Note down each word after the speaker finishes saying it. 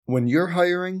When you're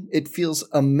hiring, it feels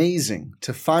amazing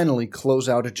to finally close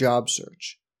out a job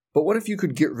search. But what if you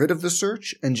could get rid of the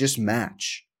search and just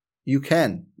match? You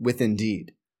can with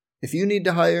Indeed. If you need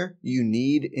to hire, you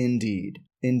need Indeed.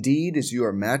 Indeed is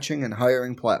your matching and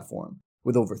hiring platform.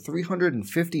 With over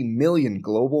 350 million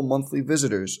global monthly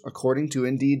visitors, according to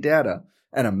Indeed data,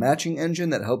 and a matching engine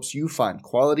that helps you find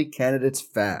quality candidates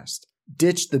fast.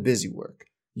 Ditch the busy work.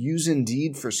 Use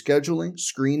Indeed for scheduling,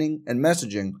 screening, and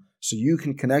messaging so you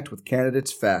can connect with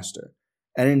candidates faster.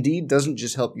 And Indeed doesn't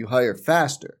just help you hire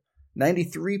faster.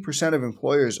 93% of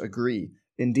employers agree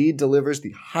Indeed delivers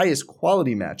the highest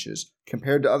quality matches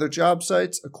compared to other job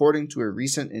sites, according to a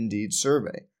recent Indeed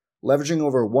survey. Leveraging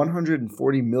over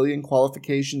 140 million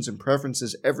qualifications and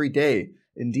preferences every day,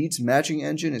 Indeed's matching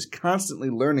engine is constantly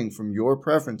learning from your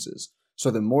preferences, so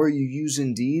the more you use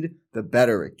Indeed, the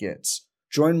better it gets.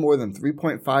 Join more than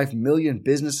 3.5 million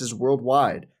businesses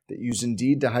worldwide that use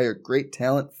Indeed to hire great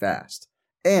talent fast.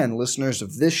 And listeners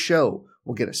of this show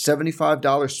will get a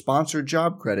 $75 sponsored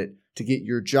job credit to get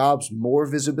your jobs more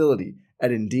visibility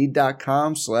at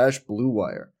Indeed.com/Blue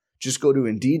Wire. Just go to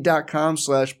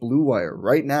Indeed.com/Blue Wire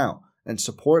right now and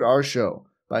support our show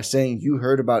by saying you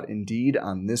heard about Indeed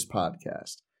on this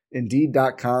podcast.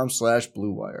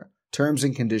 Indeed.com/Blue Wire. Terms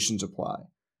and conditions apply.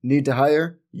 Need to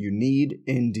hire? You need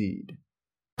Indeed.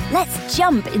 Let's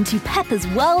jump into Peppa's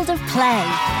world of play.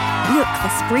 Look for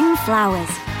spring flowers,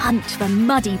 hunt for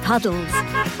muddy puddles,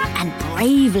 and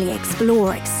bravely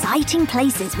explore exciting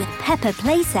places with Peppa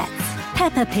playsets.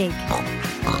 Peppa Pig.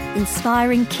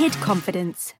 Inspiring kid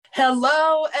confidence.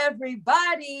 Hello,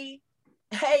 everybody.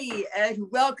 Hey, and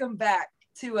welcome back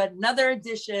to another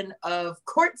edition of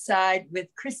Courtside with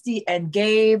Christy and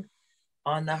Gabe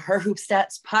on the Her Hoop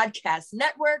Stats Podcast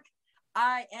Network.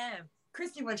 I am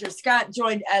Christy Winter-Scott,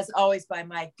 joined as always by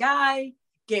my guy,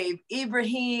 Gabe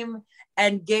Ibrahim.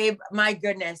 And Gabe, my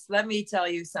goodness, let me tell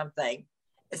you something.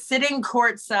 Sitting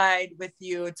courtside with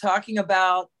you, talking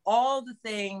about all the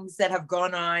things that have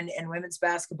gone on in women's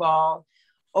basketball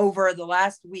over the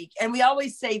last week. And we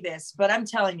always say this, but I'm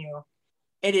telling you,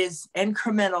 it is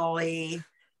incrementally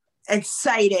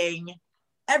exciting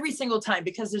every single time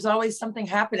because there's always something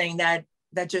happening that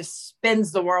just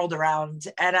spins the world around.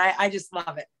 And I just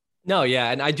love it. No, yeah.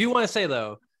 And I do want to say,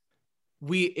 though,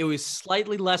 it was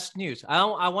slightly less news.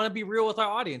 I want to be real with our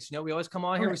audience. You know, we always come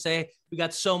on here, we say we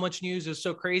got so much news. It was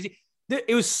so crazy.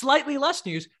 It was slightly less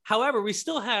news. However, we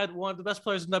still had one of the best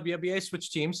players in WNBA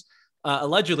switch teams.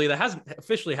 Allegedly, that hasn't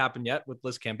officially happened yet with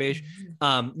Liz Cambage.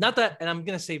 Not that, and I'm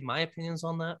going to save my opinions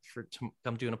on that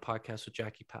I'm doing a podcast with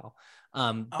Jackie Powell.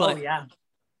 But yeah,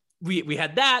 we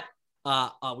had that.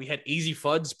 We had Easy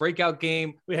Fudd's breakout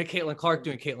game. We had Caitlin Clark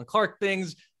doing Caitlin Clark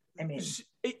things. I mean,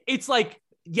 it's like,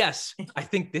 yes, I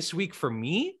think this week for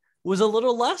me was a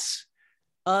little less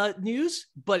news,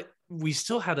 but we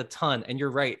still had a ton. And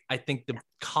you're right. I think the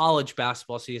college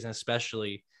basketball season,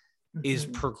 especially, is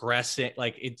progressing.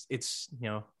 Like it's it's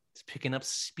picking up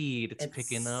speed. It's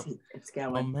picking up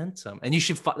momentum. And you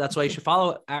should, that's why you should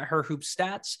follow at Her Hoop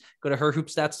Stats. Go to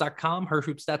herhoopstats.com,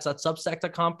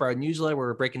 herhoopstats.substack.com for our newsletter where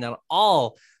we're breaking down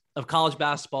all of college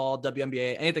basketball,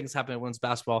 WNBA, anything that's happening in women's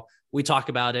basketball. We talk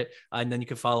about it. And then you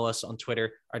can follow us on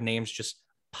Twitter. Our names just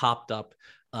popped up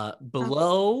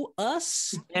below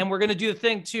us. And we're going to do the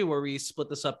thing too, where we split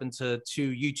this up into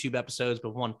 2 YouTube episodes,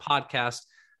 but 1 podcast.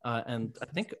 And I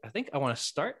think I want to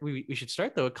start. We should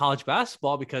start though with college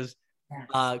basketball because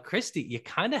Christy, you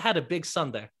kind of had a big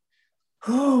Sunday.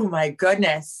 Oh my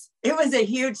goodness. It was a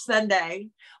huge Sunday,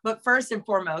 but first and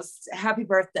foremost, happy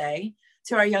birthday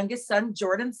to our youngest son,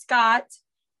 Jordan Scott.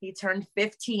 He turned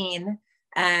 15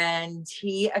 and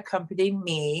he accompanied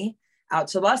me out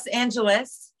to Los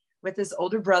Angeles with his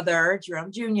older brother,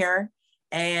 Jerome Jr.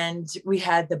 And we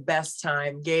had the best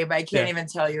time, Gabe. I can't even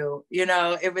tell you,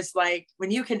 it was like when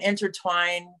you can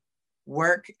intertwine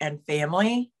work and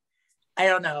family, I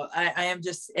don't know. I am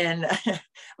just in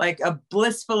like a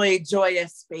blissfully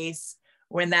joyous space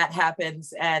when that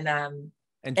happens. And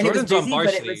Jordan's busy, on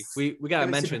varsity. We got to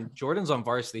mention Jordan's on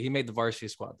varsity. He made the varsity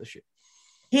squad this year.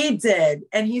 He did.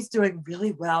 And he's doing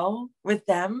really well with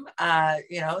them.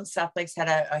 South Lakes had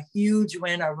a huge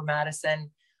win over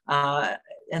Madison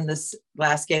in this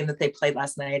last game that they played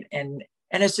last night. And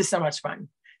it's just so much fun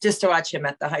just to watch him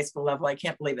at the high school level. I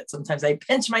can't believe it. Sometimes I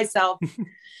pinch myself,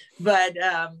 but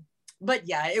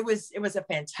yeah, it was a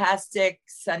fantastic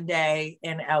Sunday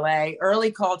in LA.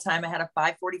 Early call time. I had a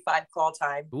 5:45 call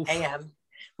time AM.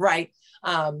 Right.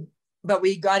 But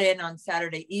we got in on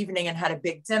Saturday evening and had a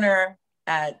big dinner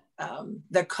at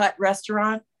the Cut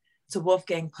restaurant. It's a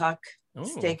Wolfgang Puck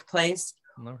steak place.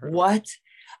 What?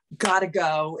 Gotta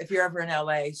go if you're ever in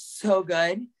LA. So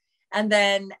good. And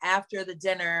then after the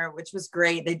dinner, which was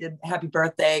great, they did happy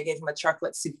birthday, gave him a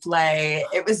chocolate souffle.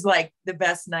 It was like the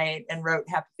best night, and wrote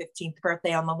happy 15th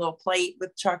birthday on the little plate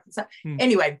with chocolate.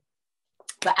 Anyway,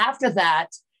 but after that,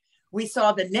 we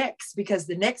saw the Knicks, because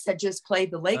the Knicks had just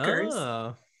played the Lakers.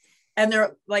 Oh. And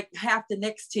they're like, half the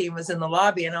Knicks team was in the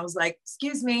lobby. And I was like,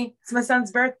 excuse me, it's my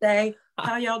son's birthday.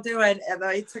 How y'all doing? And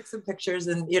I took some pictures,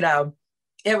 and, you know,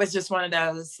 it was just one of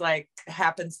those like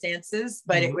happenstances,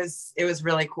 but it was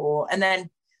really cool. And then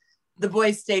the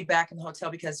boys stayed back in the hotel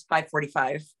because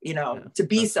 5:45, you know, to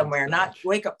be somewhere, not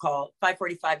wake up call,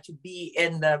 5:45 to be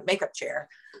in the makeup chair.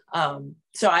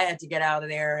 So I had to get out of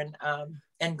there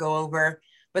and go over,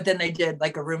 but then they did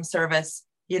like a room service,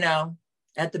 you know,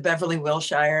 at the Beverly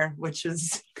Wilshire, which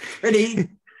is pretty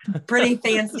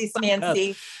fancy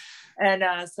smancy.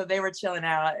 And so they were chilling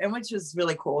out, and which was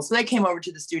really cool. So they came over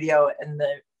to the studio in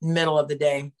the middle of the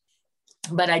day.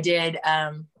 But I did,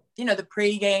 you know, the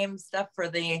pre-game stuff for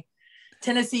the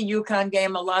Tennessee UConn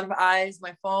game. A lot of eyes.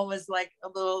 My phone was like a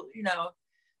little, you know,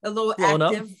 a little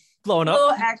active. Blowing up. A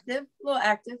little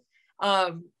active.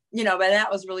 You know, but that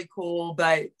was really cool.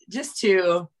 But just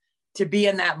to be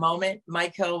in that moment,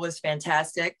 Mike Hill was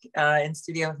fantastic in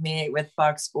studio with me with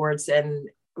Fox Sports, and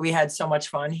we had so much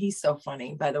fun. He's so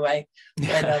funny, by the way.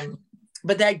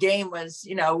 But that game was,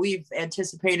 you know, we've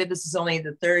anticipated, this is only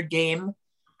the third game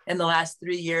in the last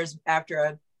 3 years after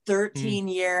a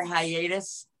 13-year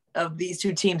hiatus of these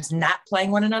two teams not playing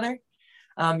one another.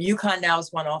 UConn now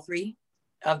has won all 3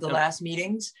 of the last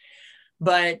meetings,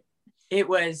 but it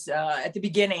was at the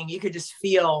beginning, you could just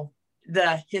feel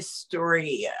the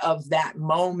history of that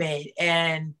moment,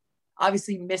 and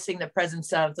obviously missing the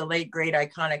presence of the late, great,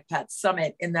 iconic Pat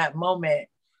Summitt in that moment.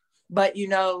 But you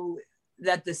know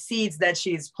that the seeds that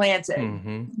she's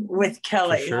planted with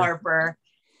Kelly Harper,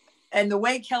 and the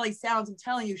way Kelly sounds, I'm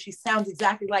telling you, she sounds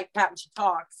exactly like Pat when she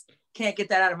talks. Can't get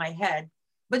that out of my head.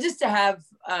 But just to have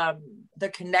the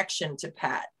connection to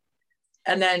Pat,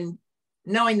 and then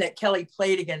knowing that Kelly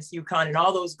played against UConn in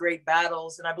all those great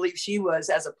battles, and I believe she was,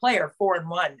 as a player,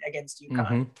 4-1 against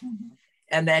UConn.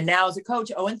 And then now as a coach,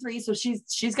 0-3. So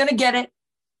she's going to get it.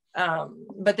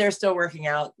 But they're still working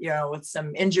out, you know, with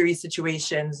some injury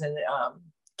situations, and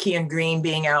Kean Green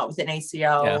being out with an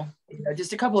ACL, you know,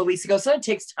 just a couple of weeks ago. So it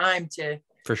takes time to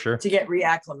get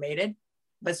reacclimated.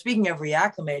 But speaking of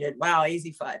reacclimated, wow,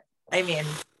 AZ5. I mean,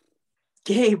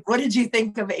 Gabe, what did you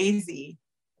think of AZ?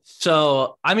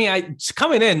 So, I mean,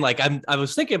 coming in, like I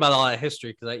was thinking about all that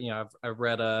history, because I've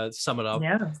read Sum It Up,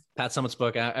 Pat Summitt's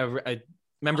book. I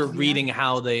remember reading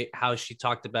how she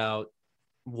talked about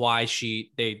why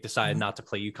they decided not to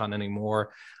play UConn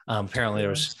anymore. Apparently there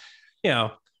was, you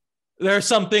know, there are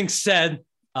some things said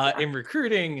in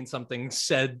recruiting, and some things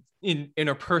said in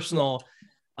interpersonal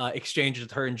exchanges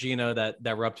with her and Gino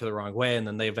that rubbed her the wrong way. And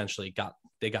then they eventually got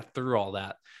through all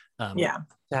that to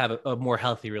have a more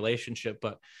healthy relationship.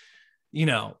 But, you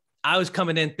know, I was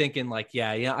coming in thinking like,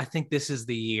 I think this is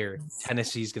the year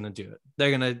Tennessee's going to do it.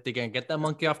 They're going to get that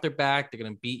monkey off their back. They're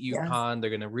going to beat UConn.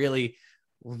 They're going to really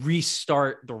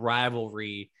restart the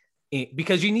rivalry,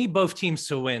 because you need both teams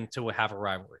to win to have a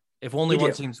rivalry. If only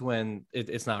one team's win,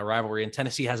 it's not a rivalry. And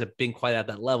Tennessee hasn't been quite at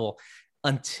that level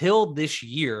until this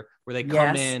year, where they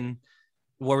come in.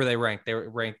 What were they ranked? They were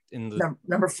ranked in the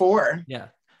number 4. Yeah.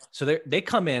 So they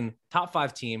come in top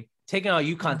 5 team, taking out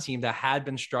a UConn team that had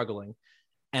been struggling.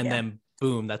 And then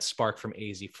boom, that spark from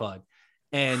AZ Flood.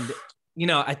 And, you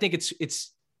know, I think it's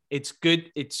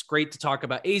good. It's great to talk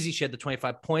about AZ. She had the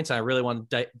 25 points. I really want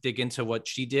to dig into what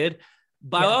she did,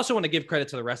 but I also want to give credit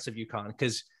to the rest of UConn,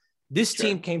 because this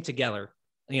team came together.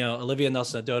 You know, Olivia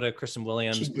Nelson-Adota, Kristen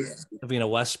Williams, Lavina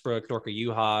Westbrook, Dorka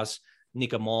Juhas,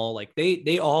 Nika Moll, like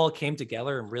they all came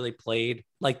together and really played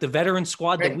like the veteran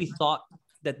squad that we thought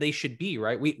that they should be,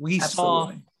 right? We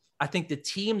saw, I think, the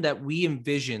team that we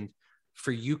envisioned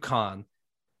for UConn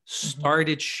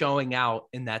started showing out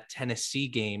in that Tennessee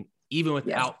game, even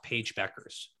without Paige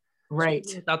Beckers. Right.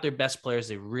 So without their best players,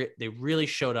 they really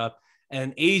showed up.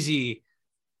 And AZ, you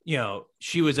know,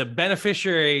 she was a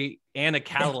beneficiary and a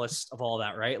catalyst of all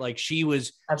that, right? Like she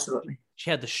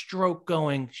had the stroke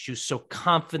going. She was so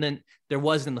confident. There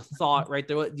wasn't the thought, right?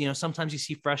 There was, you know, sometimes you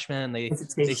see freshmen and they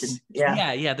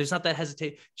there's not that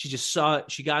hesitation. She just saw it.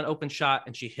 She got an open shot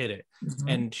and she hit it.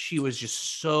 And she was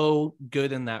just so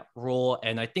good in that role.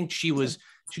 And I think she was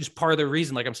part of the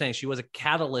reason, like I'm saying, she was a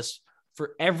catalyst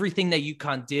for everything that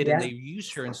UConn did. And they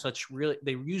used her in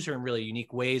really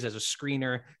unique ways as a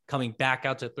screener, coming back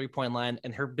out to the 3-point line,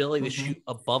 and her ability to shoot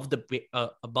above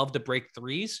the break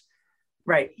threes.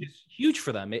 Right. It's huge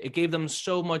for them. It gave them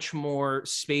so much more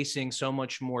spacing, so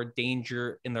much more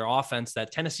danger in their offense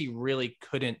that Tennessee really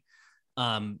couldn't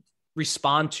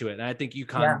respond to it. And I think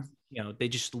UConn, they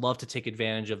just love to take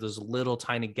advantage of those little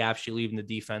tiny gaps you leave in the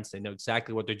defense. They know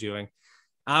exactly what they're doing.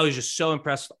 I was just so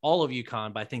impressed with all of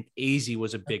UConn, but I think AZ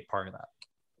was a big part of that.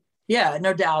 Yeah,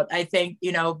 no doubt. I think,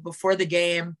 before the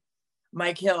game,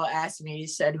 Mike Hill asked me, he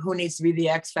said, who needs to be the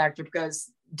X factor?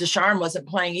 Because Desharm wasn't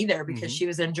playing either because she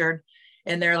was injured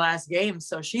in their last game.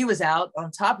 So she was out on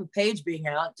top of Paige being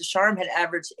out. Desharm had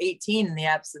averaged 18 in the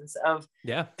absence of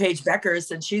Paige Becker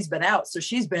since she's been out. So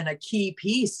she's been a key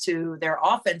piece to their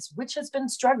offense, which has been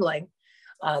struggling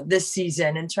this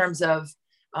season in terms of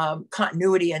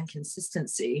continuity and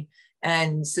consistency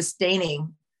and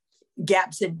sustaining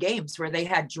gaps in games where they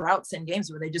had droughts in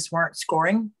games where they just weren't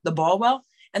scoring the ball well.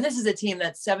 And this is a team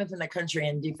that's 7th in the country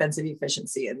in defensive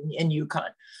efficiency in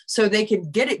UConn. So they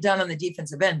can get it done on the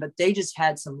defensive end, but they just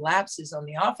had some lapses on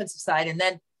the offensive side. And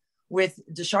then with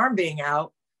Desharm being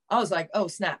out, I was like, oh,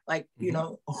 snap. Like,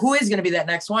 who is going to be that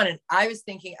next one? And I was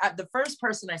thinking the first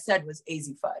person I said was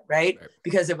AZ Fudd, right?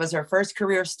 Because it was her first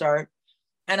career start.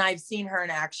 And I've seen her in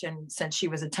action since she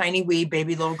was a tiny wee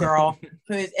baby little girl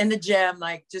who's in the gym,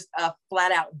 like just a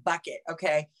flat out bucket.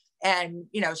 Okay. And,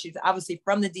 she's obviously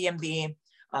from the DMV.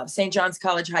 St. John's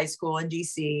College High School in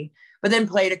DC, but then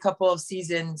played a couple of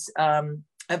seasons of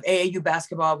AAU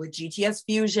basketball with GTS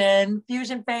Fusion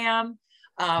fam,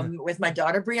 with my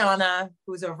daughter Brianna,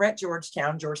 who's over at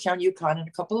Georgetown, UConn in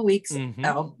a couple of weeks.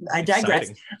 Oh, I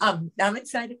digress. I'm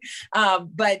excited.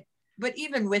 But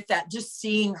even with that, just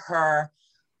seeing her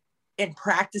in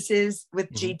practices with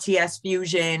GTS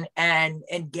Fusion and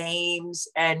in games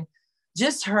and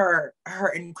just her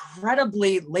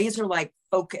incredibly laser-like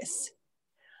focus.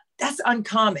 That's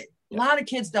uncommon. A lot of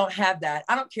kids don't have that.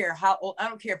 I don't care how old, I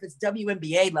don't care if it's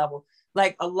WNBA level.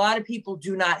 Like a lot of people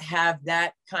do not have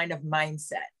that kind of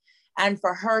mindset. And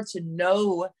for her to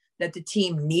know that the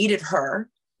team needed her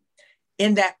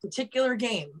in that particular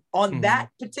game, on that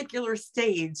particular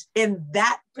stage, in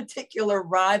that particular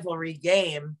rivalry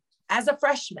game as a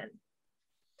freshman,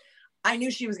 I knew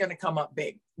she was going to come up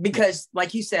big because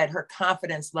like you said, her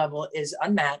confidence level is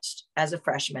unmatched as a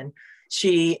freshman.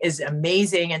 She is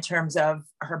amazing in terms of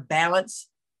her balance,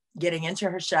 getting into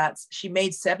her shots. She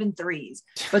made 7 threes,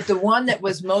 but the one that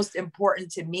was most important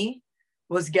to me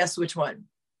was guess which one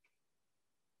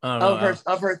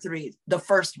of her threes, the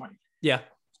first one. Yeah.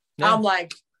 I'm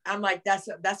like, that's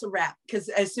a wrap. Cause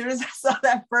as soon as I saw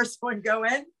that first one go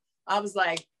in, I was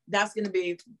like, that's going to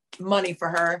be money for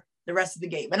her the rest of the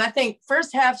game. And I think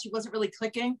first half, she wasn't really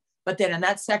clicking. But then in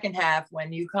that second half,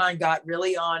 when UConn got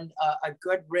really on a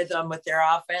good rhythm with their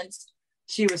offense,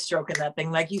 she was stroking that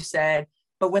thing, like you said.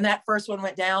 But when that first one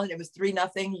went down, it was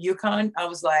 3-0 UConn. I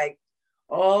was like,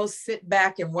 oh, sit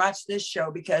back and watch this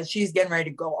show because she's getting ready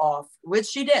to go off, which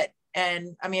she did.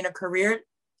 And I mean, a career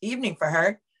evening for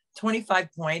her, 25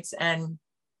 points. And,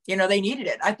 they needed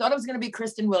it. I thought it was going to be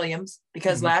Kristen Williams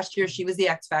because last year she was the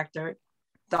X factor.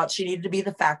 Thought she needed to be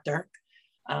the factor.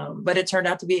 But it turned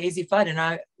out to be AZ Fudd, and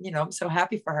I'm so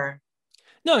happy for her.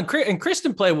 No, and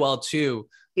Kristen played well too.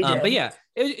 But yeah,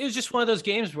 it was just one of those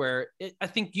games where I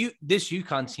think this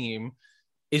UConn team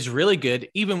is really good,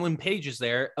 even when Paige is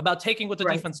there, about taking what the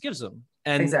defense gives them.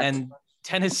 And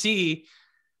Tennessee,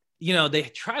 they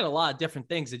tried a lot of different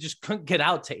things. They just couldn't get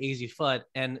out to AZ Fudd,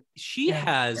 and she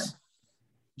has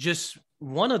just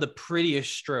one of the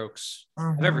prettiest strokes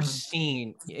I've ever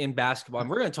seen in basketball. And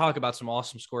we're going to talk about some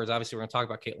awesome scores. Obviously, we're going to talk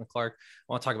about Caitlin Clark.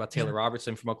 I want to talk about Taylor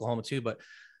Robertson from Oklahoma too, but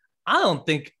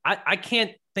I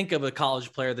can't think of a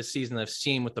college player this season that I've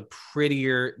seen with a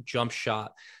prettier jump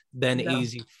shot than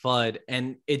AZ Fudd.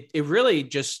 And it really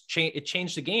just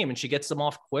changed the game, and she gets them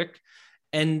off quick.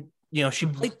 And, she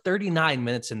played 39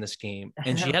 minutes in this game,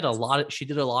 and she did a lot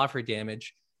of her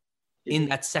damage in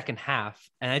that second half.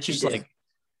 And I just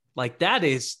like that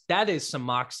is some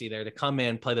moxie there to come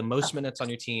in, play the most minutes on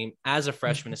your team as a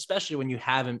freshman, especially when you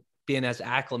haven't been as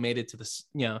acclimated to this,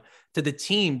 to the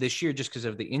team this year, just because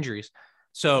of the injuries.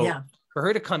 So for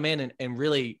her to come in and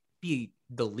really be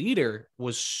the leader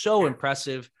was so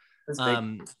impressive.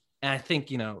 And I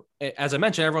think, as I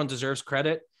mentioned, everyone deserves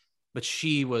credit, but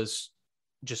she was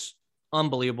just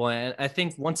unbelievable. And I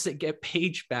think once they get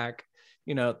Paige back,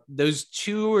 those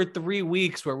 2 or 3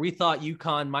 weeks where we thought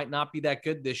UConn might not be that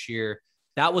good this year,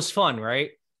 that was fun,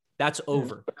 right? That's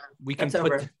over. We can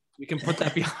put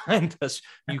that behind us.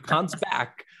 UConn's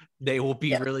back. They will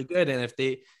be really good. And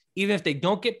even if they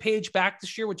don't get Paige back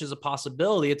this year, which is a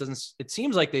possibility, it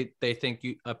seems like they think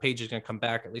Paige is going to come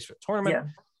back at least for the tournament.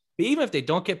 Yeah. But even if they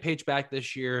don't get Paige back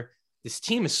this year, this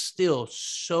team is still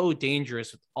so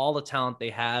dangerous with all the talent they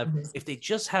have. If they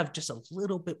just have just a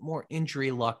little bit more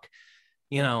injury luck,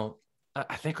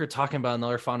 I think we're talking about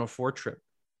another Final Four trip.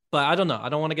 but I don't know. I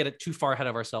don't want to get it too far ahead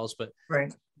of ourselves, but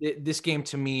Right. This game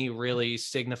to me really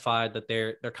signified that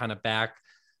they're kind of back.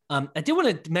 I did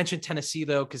want to mention Tennessee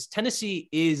though, because Tennessee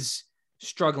is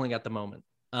struggling at the moment.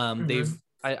 I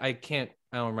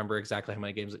don't remember exactly how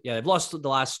many games. Yeah, they've lost the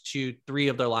last 3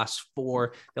 of their last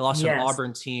 4. They lost to an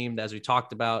Auburn team, as we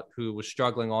talked about, who was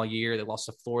struggling all year. They lost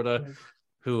to Florida,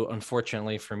 who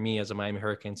unfortunately for me as a Miami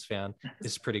Hurricanes fan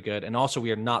is pretty good. And also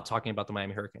we are not talking about the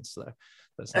Miami Hurricanes today.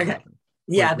 That's not happening.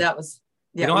 Yeah, that was.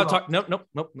 Yeah, we don't have to talk. No.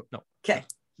 Okay.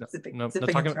 No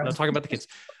talking about the kids.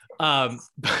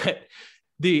 But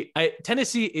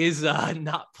Tennessee is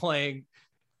not playing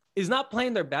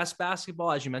their best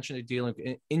basketball. As you mentioned, they're dealing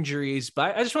with injuries,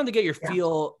 but I just wanted to get your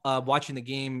feel watching the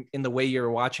game in the way you're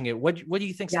watching it. What do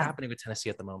you think is happening with Tennessee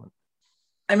at the moment?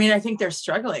 I mean, I think they're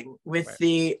struggling with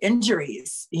the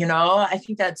injuries, I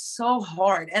think that's so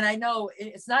hard. And I know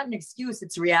it's not an excuse,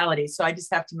 it's reality. So I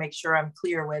just have to make sure I'm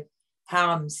clear with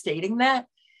how I'm stating that.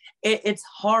 It's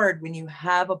hard when you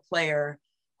have a player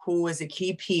who is a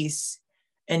key piece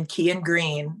and Kean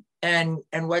Green and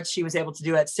what she was able to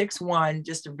do at 6'1",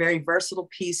 just a very versatile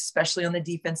piece, especially on the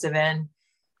defensive end,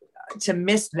 to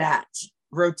miss that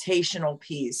rotational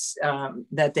piece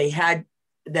that they had,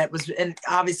 that was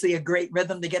obviously a great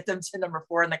rhythm to get them to number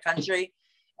 4 in the country.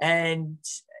 And,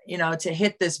 to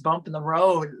hit this bump in the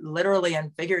road, literally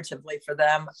and figuratively for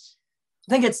them,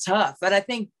 I think it's tough. But I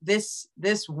think this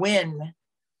win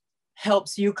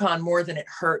helps UConn more than it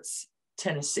hurts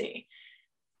Tennessee.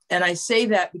 And I say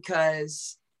that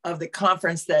because of the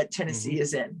conference that Tennessee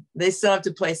is in. They still have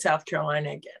to play South Carolina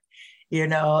again.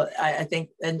 I think,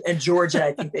 and Georgia,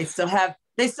 I think they still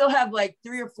have like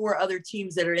 3 or 4 other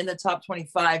teams that are in the top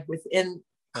 25 within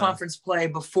conference play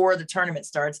before the tournament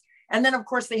starts. And then of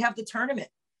course they have the tournament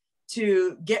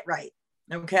to get right.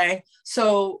 Okay.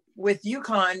 So with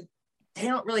UConn, they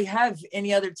don't really have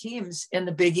any other teams in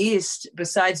the Big East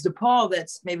besides DePaul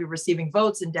that's maybe receiving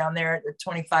votes and down there at the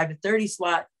 25 to 30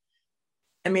 slot.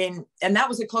 I mean, and that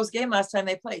was a close game last time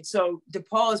they played. So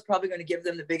DePaul is probably going to give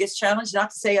them the biggest challenge. Not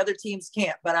to say other teams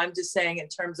can't, but I'm just saying in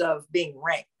terms of being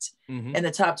ranked in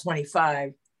the top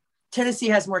 25, Tennessee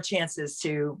has more chances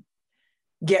to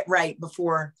get right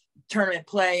before tournament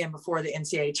play and before the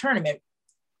NCAA tournament.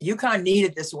 UConn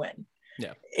needed this win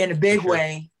in a big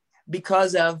way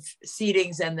because of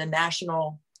seedings and the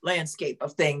national landscape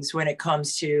of things when it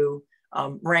comes to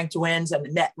ranked wins and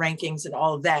the net rankings and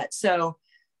all of that. So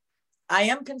I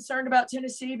am concerned about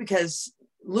Tennessee because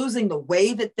losing the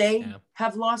way that they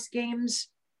have lost games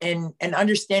and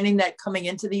understanding that coming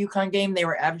into the UConn game, they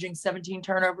were averaging 17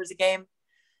 turnovers a game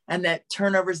and that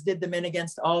turnovers did them in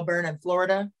against Auburn and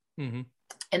Florida. And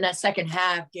that second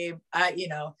half gave,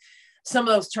 some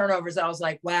of those turnovers, I was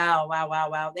like,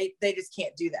 wow. They just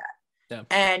can't do that. Yeah.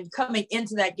 And coming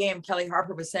into that game, Kelly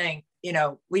Harper was saying,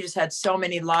 we just had so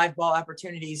many live ball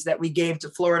opportunities that we gave to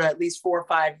Florida, at least 4 or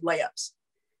 5 layups,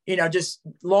 just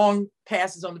long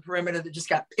passes on the perimeter that just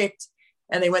got picked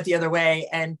and they went the other way.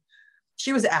 And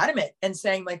she was adamant and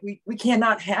saying like, we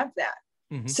cannot have that.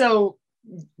 So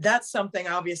that's something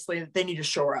obviously that they need to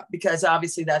shore up because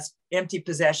obviously that's empty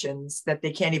possessions that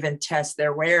they can't even test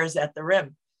their wares at the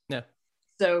rim. Yeah.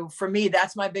 So for me,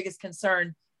 that's my biggest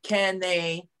concern. Can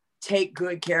they take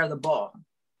good care of the ball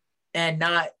and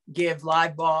not give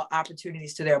live ball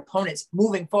opportunities to their opponents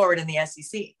moving forward in the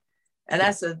SEC? And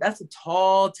that's a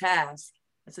tall task.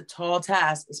 That's a tall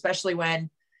task, especially when,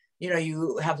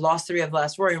 you have lost 3 of the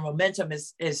last 4. Your momentum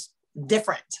is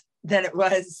different than it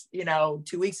was, 2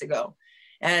 weeks ago.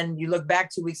 And you look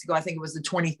back 2 weeks ago, I think it was the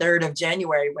 23rd of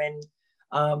January when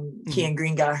Kean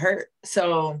Green got hurt.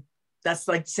 So that's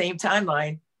like the same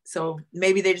timeline. So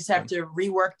maybe they just have to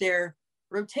rework their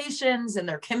rotations and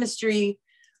their chemistry,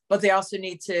 but they also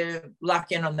need to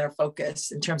lock in on their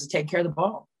focus in terms of taking care of the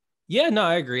ball. Yeah, no,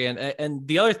 I agree. And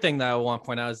the other thing that I want to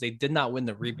point out is they did not win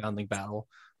the rebounding battle,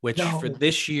 which for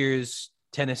this year's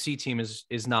Tennessee team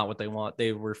is not what they want.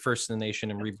 They were first in the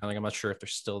nation in rebounding. I'm not sure if they're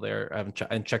still there. I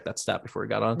haven't checked that stat before we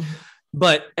got on,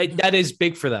 but that is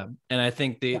big for them. And I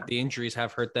think the injuries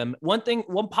have hurt them. One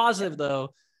positive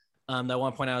though, that I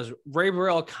want to point out is Ray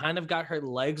Burrell kind of got her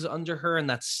legs under her in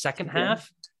that second half.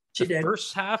 The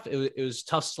first half, it was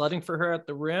tough sledding for her at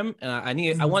the rim. And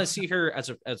I want to see her as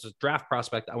a draft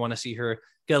prospect. I want to see her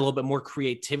get a little bit more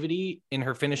creativity in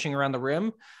her finishing around the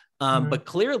rim. But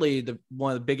clearly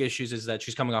one of the big issues is that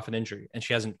she's coming off an injury and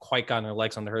she hasn't quite gotten her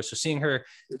legs under her. So seeing her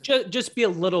just be a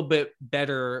little bit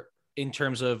better in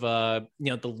terms of, the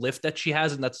lift that she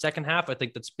has in that second half, I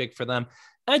think that's big for them.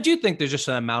 And I do think there's just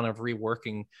an amount of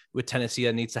reworking with Tennessee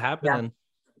that needs to happen.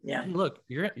 And look,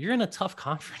 you're in a tough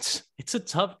conference. It's a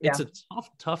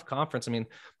tough conference. I mean,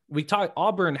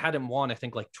 Auburn hadn't won, I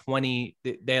think, like 20.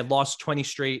 They had lost 20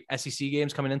 straight SEC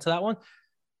games coming into that one.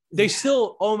 They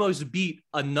still almost beat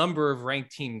a number of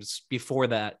ranked teams before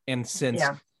that. And since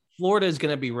Florida is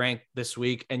going to be ranked this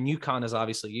week, and UConn is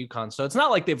obviously UConn, so it's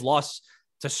not like they've lost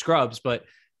to scrubs, but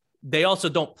they also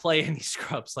don't play any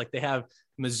scrubs. Like, they have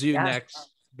Mizzou next,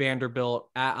 Vanderbilt,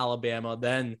 at Alabama,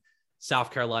 then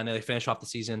South Carolina. They finish off the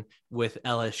season with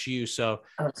LSU. So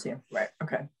LSU, right?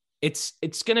 Okay.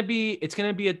 It's gonna be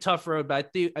a tough road, but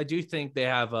I do think they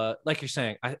have like you're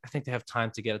saying, I think they have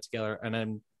time to get it together. And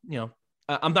then,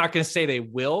 I'm not gonna say they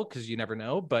will, because you never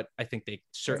know, but I think they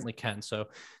certainly can. So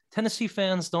Tennessee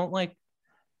fans don't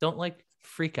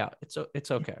freak out. It's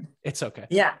okay. It's okay.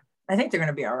 Yeah, I think they're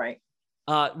gonna be all right.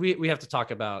 We have to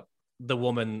talk about the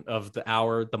woman of the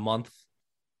hour, the month,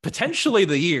 potentially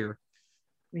the year,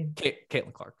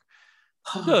 Caitlin Clark.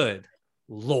 Good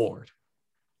Lord.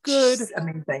 Good. She's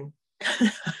amazing.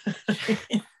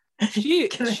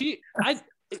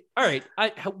 All right.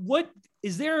 What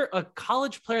is there a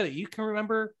college player that you can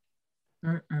remember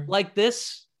like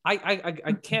this? I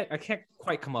can't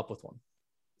quite come up with one.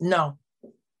 No.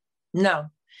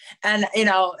 And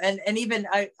and even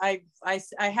I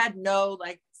had no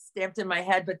like stamped in my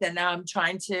head, but then now I'm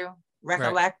trying to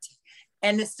recollect,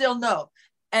 and it's still no.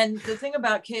 And the thing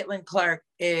about Caitlin Clark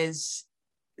is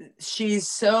she's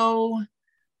so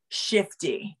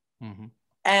shifty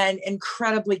and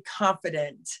incredibly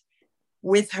confident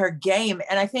with her game.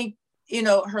 And I think,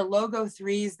 her logo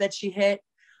threes that she hit,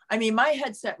 I mean, my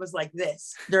headset was like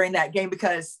this during that game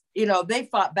because, they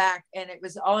fought back and it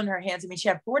was all in her hands. I mean, she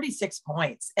had 46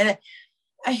 points and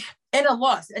in a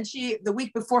loss. And she, the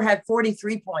week before, had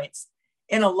 43 points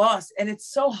in a loss. And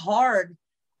it's so hard,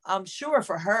 I'm sure,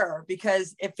 for her,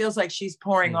 because it feels like she's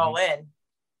pouring all in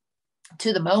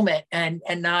to the moment and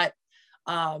not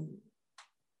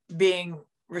being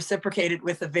reciprocated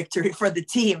with a victory for the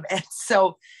team. And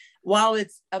so while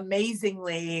it's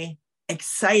amazingly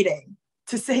exciting,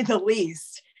 to say the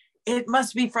least, it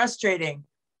must be frustrating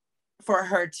for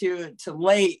her to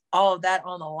lay all of that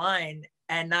on the line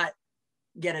and not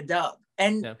get a dub.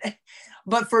 And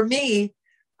but for me,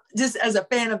 just as a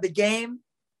fan of the game,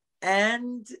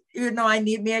 and I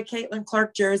need me a Caitlin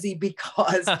Clark jersey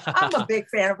because I'm a big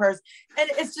fan of hers. And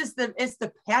it's just it's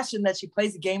the passion that she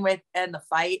plays the game with, and the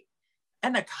fight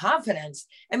and the confidence.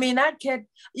 I mean, that kid,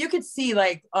 you could see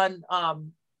like on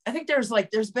I think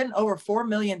there's been over 4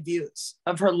 million views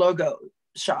of her logo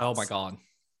shots. Oh my God.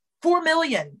 4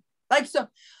 million. Like, so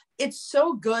it's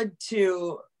so good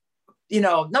to,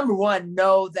 number one,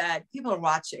 know that people are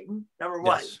watching, number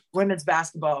one, women's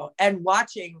basketball, and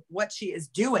watching what she is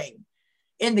doing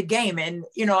in the game. And,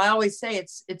 I always say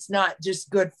it's not just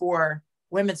good for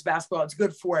women's basketball, it's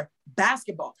good for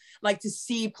basketball. Like, to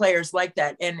see players like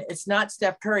that. And it's not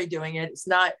Steph Curry doing it. It's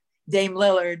not Dame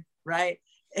Lillard, right?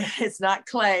 It's not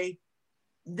Clay.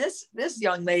 This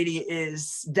young lady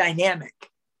is dynamic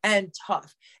and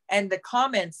tough. And the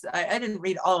comments, I didn't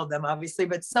read all of them, obviously,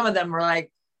 but some of them were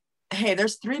like, hey,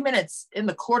 there's 3 minutes in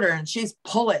the quarter and she's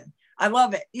pulling. I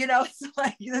love it. It's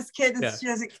like, this kid, she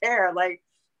doesn't care. Like,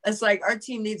 it's like, our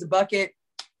team needs a bucket.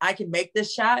 I can make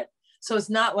this shot. So it's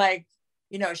not like,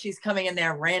 she's coming in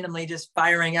there randomly, just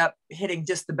firing up, hitting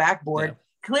just the backboard. Yeah.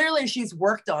 Clearly she's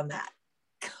worked on that.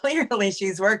 Clearly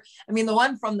she's worked. I mean, the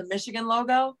one from the Michigan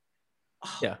logo.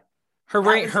 Her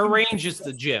range is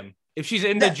the gym. If she's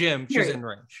in the gym, she's in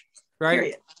range. Right.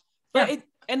 Period. But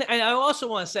and I also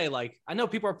want to say, like, I know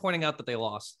people are pointing out that they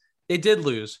lost. They did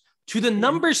lose to the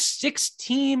number 6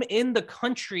 team in the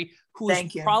country, who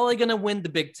is probably going to win the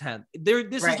Big Ten.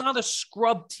 This is not a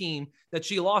scrub team that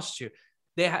she lost to.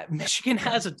 Michigan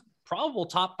has a probable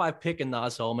top 5 pick in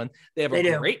Naz Hillman. They have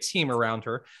a great team around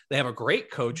her. They have a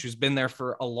great coach who's been there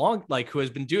for who has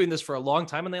been doing this for a long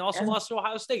time. And they also lost to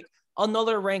Ohio State,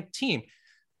 another ranked team.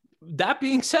 That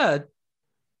being said,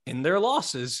 in their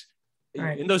losses,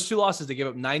 in those 2 losses, they gave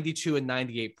up 92 and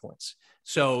 98 points.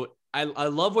 So I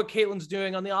love what Caitlin's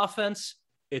doing on the offense.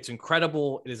 It's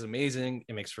incredible. It is amazing.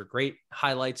 It makes for great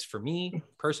highlights for me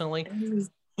personally.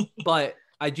 But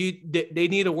they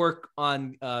need to work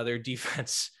on their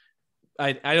defense.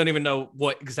 I don't even know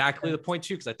what exactly to point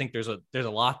to, because I think there's a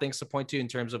lot of things to point to in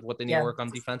terms of what they need to work on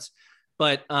defense.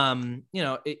 But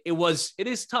it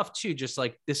is tough too. Just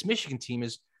like, this Michigan team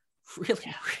is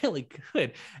really, really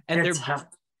good,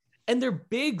 and the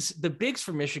bigs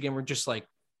for Michigan were just like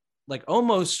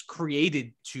almost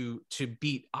created to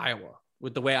beat Iowa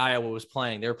with the way Iowa was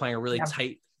playing. They were playing a really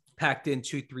tight, packed in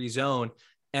 2-3 zone,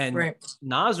 and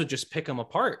Naz would just pick them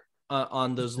apart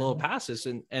on those little passes.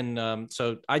 And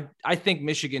so I think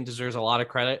Michigan deserves a lot of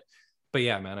credit. But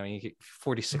yeah, man, I mean, you get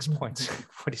 46 points,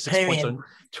 46 points on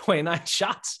 29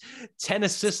 shots, 10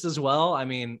 assists as well. I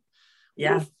mean,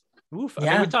 yeah. Oof.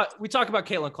 I mean, we talk about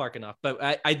Caitlin Clark enough, but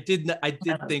I did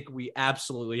think we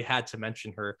absolutely had to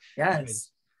mention her.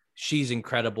 Yes. She's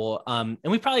incredible. And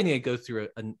we probably need to go through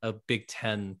a Big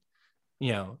Ten,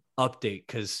 update,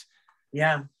 because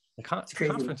the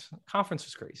conference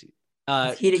is crazy.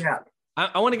 It's heating up.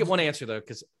 I want to get one answer though,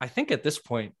 because I think at this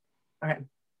point, okay,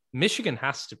 Michigan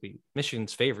has to be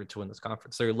Michigan's favorite to win this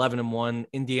conference. They're 11-1.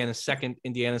 Indiana's second.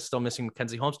 Indiana's still missing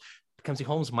Mackenzie Holmes. Mackenzie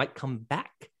Holmes might come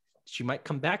back. She might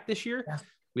come back this year. Yeah.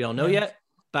 We don't know yet.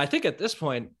 But I think at this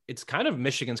point, it's kind of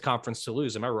Michigan's conference to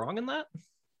lose. Am I wrong in that?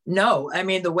 No. I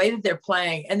mean, the way that they're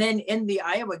playing. And then in the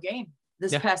Iowa game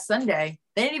this past Sunday,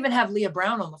 they didn't even have Leah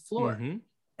Brown on the floor. Mm-hmm.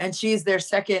 And she's their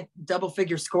second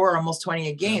double-figure scorer, almost 20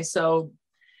 a game. Yeah. So,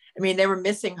 I mean, they were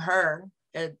missing her.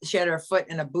 She had her foot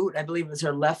in a boot. I believe it was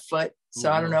her left foot.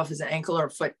 So I don't know if it's an ankle or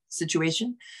a foot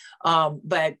situation.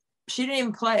 But she didn't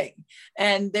even play.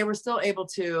 And they were still able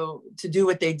to do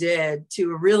what they did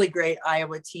to a really great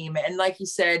Iowa team. And like you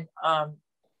said,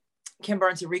 Kim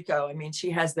Barnes-Rico, I mean,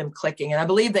 she has them clicking. And I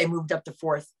believe they moved up to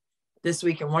 4th this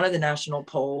week in one of the national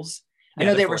polls. I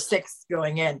know they were 6th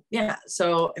going in. Yeah.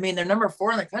 So, I mean, they're number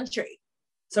 4 in the country.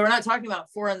 So we're not talking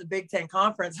about 4 in the Big Ten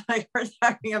Conference. Like we're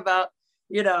talking about,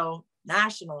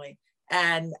 nationally.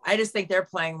 And I just think they're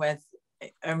playing with,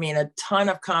 a ton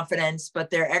of confidence, but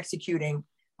they're executing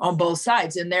on both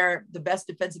sides. And they're the best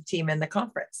defensive team in the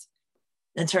conference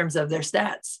in terms of their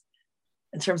stats,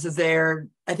 in terms of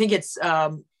I think it's,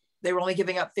 they were only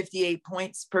giving up 58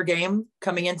 points per game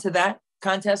coming into that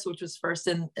contest, which was first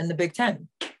in the Big Ten.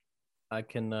 I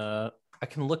can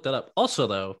look that up. Also,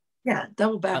 though. Yeah,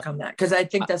 double back on that, because I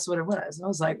think that's what it was. And I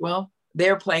was like, well,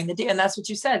 they're playing and that's what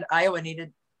you said. Iowa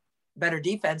needed better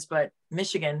defense, but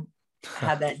Michigan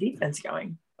had that defense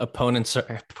going. Opponents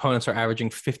are averaging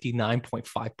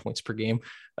 59.5 points per game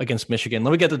against Michigan.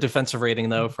 Let me get the defensive rating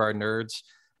though for our nerds.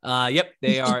 Yep,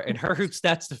 they are in her hoop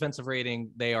stats defensive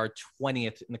rating. They are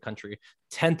 20th in the country,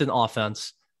 10th in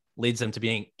offense, leads them to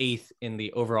being 8th in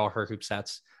the overall her hoop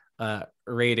stats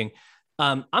rating.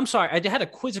 I'm sorry, I had a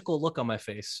quizzical look on my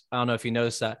face. I don't know if you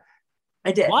noticed that.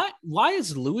 I did. Why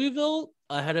is Louisville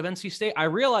ahead of NC State? I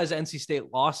realize NC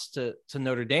State lost to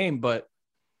Notre Dame, but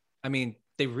I mean,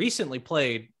 they recently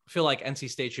played. I feel like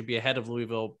NC State should be ahead of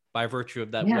Louisville by virtue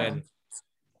of that win.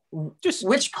 Just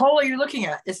which poll are you looking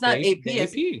at? It's not AP.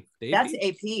 AP. That's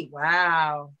AP.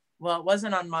 Wow. Well, it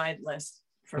wasn't on my list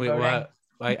for voting. What?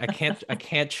 I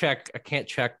can't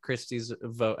check Christy's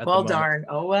vote. Well, darn.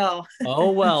 Oh well.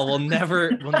 We'll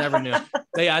never know.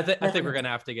 But yeah, I think we're gonna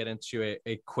have to get into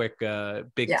a quick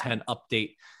Big Ten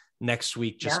update next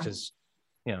week, just because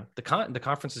the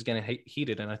conference is getting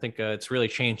heated, and I think it's really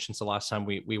changed since the last time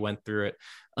we went through it.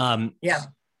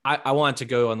 I wanted to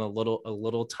go on a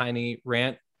little tiny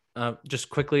rant, just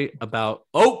quickly about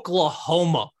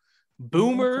Oklahoma.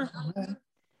 Boomer.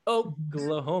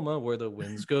 Oklahoma, where the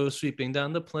winds go sweeping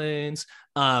down the plains.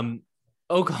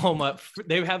 Oklahoma,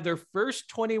 they have their first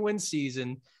 20-win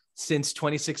season since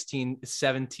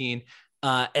 2016-17,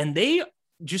 and they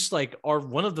just are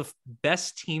one of the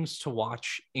best teams to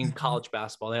watch in college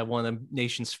basketball. They have one of the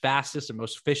nation's fastest and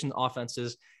most efficient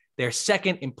offenses. They're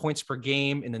second in points per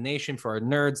game in the nation for our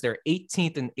nerds. They're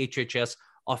 18th in HHS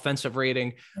offensive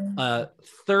rating,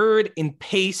 third in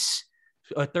pace,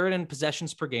 third in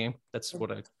possessions per game. That's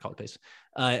what I call it, pace.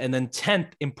 And then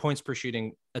 10th in points per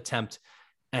shooting attempt.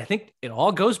 And I think it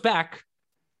all goes back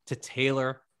to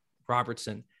Taylor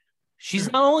Robertson.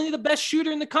 She's not only the best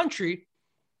shooter in the country.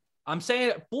 I'm saying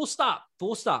it, full stop.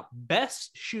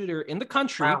 Best shooter in the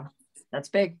country. Wow, that's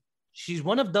big. She's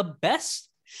one of the best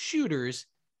shooters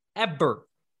ever.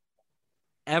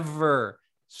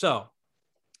 So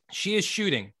she is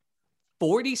shooting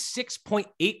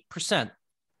 46.8%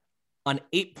 on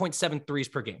 8.7 threes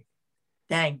per game.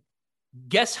 Dang.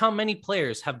 Guess how many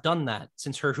players have done that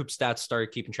since her hoop stats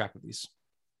started keeping track of these?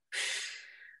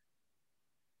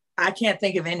 I can't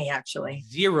think of any, actually.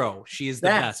 0. She is the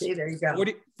best. See, there you go.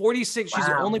 46. Wow. She's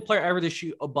the only player ever to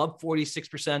shoot above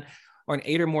 46% on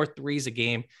 8 or more threes a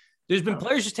game. There's been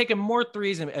players just taking more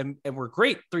threes and were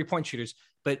great 3-point shooters,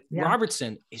 but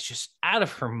Robertson is just out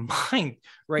of her mind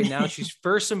right now. She's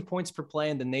first in points per play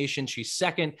in the nation. She's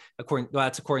second, according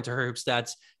to her hoop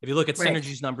stats. If you look at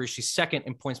Synergy's numbers, she's second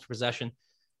in points per possession.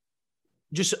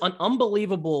 Just an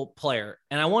unbelievable player.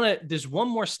 And there's one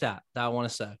more stat that I want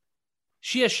to say.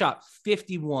 She has shot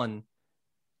 51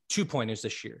 2-pointers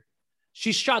this year.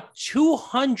 She's shot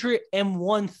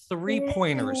 201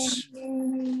 3-pointers.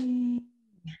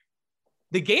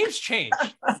 the game's changed.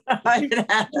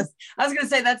 It has. I was going to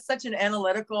say that's such an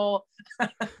analytical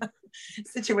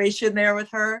situation there with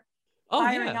her.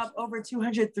 Firing up over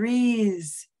 200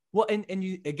 threes. Well, and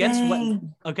you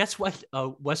against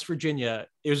West Virginia,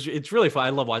 it's really fun. I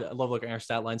love looking at her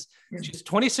stat lines. She's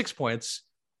 26 points.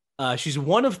 She's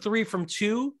 1 of 3 from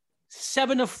 2,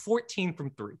 7 of 14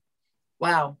 from 3.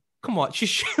 Wow. Come on.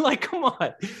 She's like, come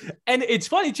on. And it's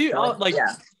funny too.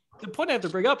 The point I have to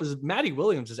bring up is Maddie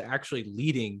Williams is actually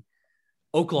leading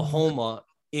Oklahoma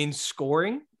in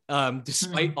scoring,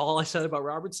 despite all I said about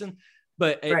Robertson.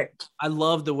 But I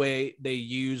love the way they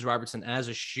use Robertson as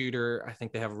a shooter. I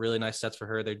think they have really nice sets for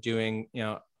her. They're doing,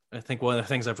 I think one of the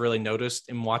things I've really noticed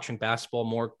in watching basketball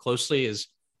more closely is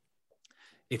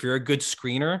if you're a good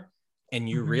screener and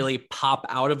you really pop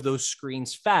out of those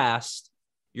screens fast,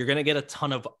 you're going to get a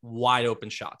ton of wide open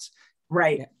shots.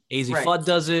 Right. AZ Flood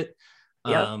does it.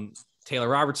 Taylor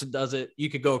Robertson does it. You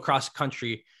could go across the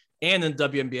country and in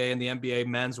WNBA and the NBA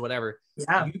men's, whatever.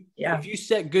 If you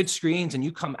set good screens and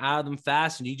you come out of them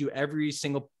fast and you do every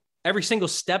single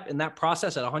step in that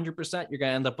process at 100%, you're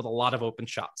going to end up with a lot of open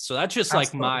shots. So that's just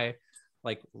like my,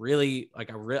 I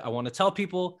want to tell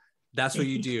people that's what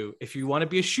you do. If you want to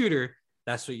be a shooter,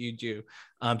 that's what you do.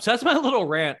 So that's my little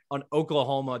rant on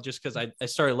Oklahoma, just because I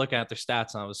started looking at their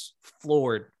stats and I was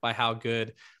floored by how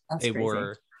good they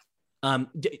were.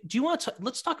 Do you want to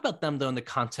let's talk about them though in the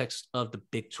context of the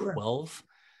Big 12?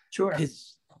 Sure.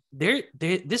 Because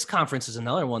this conference is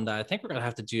another one that I think we're gonna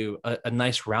have to do a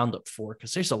nice roundup for,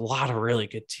 because there's a lot of really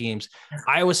good teams.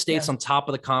 Iowa State's on top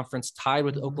of the conference, tied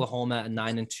with Oklahoma at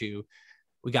 9-2.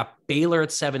 We got Baylor at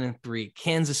 7-3,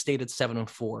 Kansas State at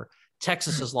 7-4.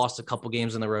 Texas has lost a couple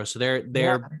games in a row, so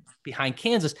they're behind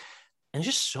Kansas. And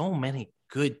just so many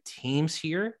good teams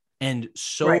here, and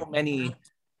so many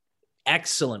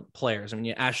excellent players. I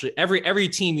mean, Ashley, every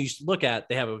team you look at,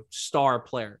 they have a star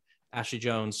player. Ashley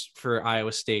Jones for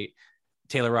Iowa State,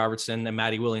 Taylor Robertson and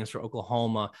Maddie Williams for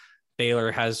Oklahoma.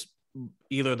 Baylor has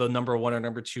either the number 1 or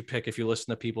number 2 pick, if you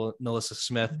listen to people, Melissa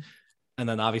Smith, and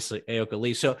then obviously Aoka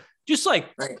Lee. So just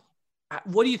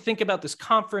what do you think about this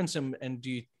conference? And do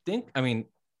you think, I mean,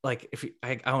 if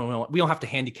I don't know, we don't have to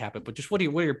handicap it, but just what are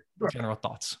your general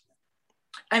thoughts?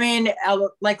 I mean,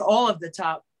 like all of the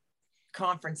top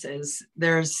conferences,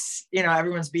 there's,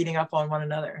 everyone's beating up on one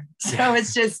another. So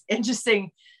it's just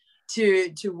interesting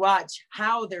to watch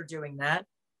how they're doing that,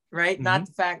 right? Not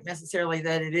the fact necessarily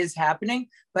that it is happening,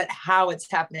 but how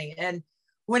it's happening. And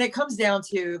when it comes down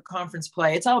to conference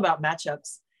play, it's all about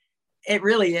matchups. It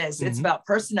really is. It's about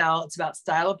personnel, it's about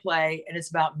style of play, and it's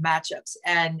about matchups.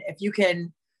 And if you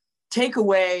can take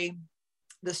away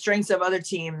the strengths of other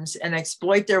teams and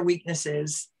exploit their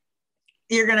weaknesses,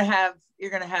 you're going to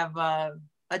have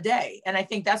a day. And I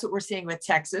think that's what we're seeing with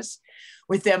Texas,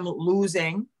 with them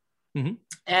losing.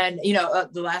 And,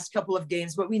 the last couple of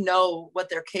games, but we know what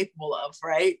they're capable of,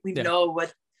 right? We know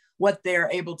what they're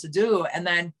able to do. And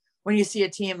then when you see a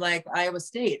team like Iowa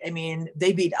State, I mean,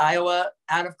 they beat Iowa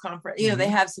out of conference. They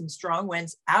have some strong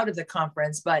wins out of the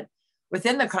conference, but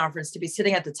within the conference to be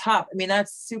sitting at the top, I mean,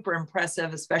 that's super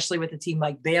impressive, especially with a team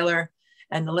like Baylor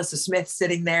and Melissa Smith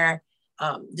sitting there,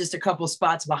 just a couple of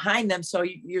spots behind them. So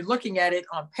you're looking at it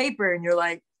on paper and you're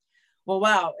like, well,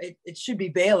 wow, it should be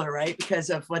Baylor, right?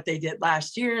 Because of what they did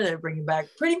last year. They're bringing back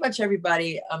pretty much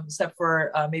everybody except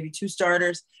for maybe 2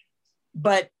 starters.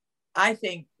 But I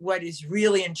think what is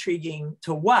really intriguing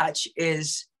to watch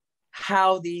is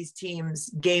how these teams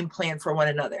game plan for one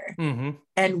another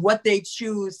and what they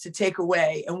choose to take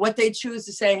away and what they choose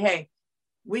to say, hey,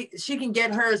 she can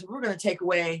get hers. We're going to take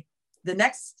away the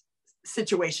next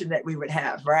situation that we would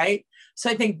have. Right. So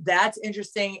I think that's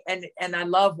interesting. And I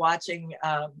love watching,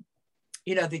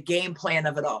 the game plan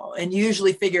of it all, and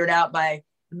usually figure it out by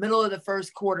the middle of the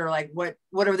first quarter. Like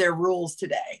what are their rules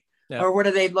today? Or what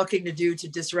are they looking to do to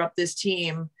disrupt this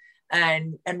team?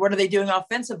 And what are they doing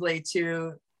offensively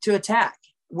to attack?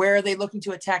 Where are they looking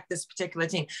to attack this particular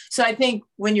team? So I think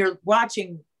when you're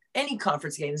watching any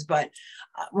conference games, but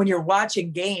when you're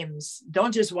watching games,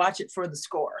 don't just watch it for the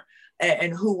score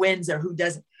and who wins or who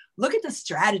doesn't. Look at the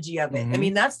strategy of it. I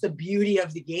mean, that's the beauty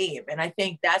of the game. And I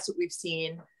think that's what we've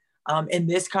seen in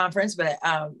this conference. But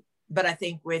I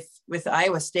think with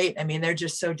Iowa State, I mean, they're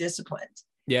just so disciplined.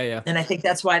 Yeah. And I think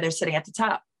that's why they're sitting at the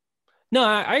top. No,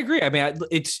 I agree. I mean,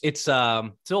 it's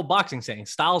an old boxing saying,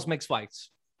 styles makes fights,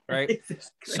 right?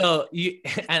 So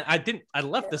I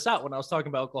left this out when I was talking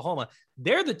about Oklahoma.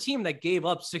 They're the team that gave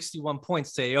up 61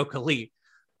 points to Aoka Lee.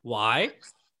 Why?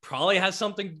 Probably has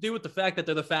something to do with the fact that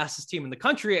they're the fastest team in the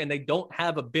country and they don't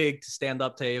have a big to stand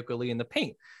up to Aoka Lee in the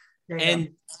paint. And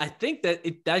I think that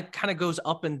that kind of goes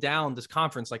up and down this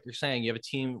conference. Like you're saying, you have a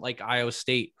team like Iowa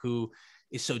State who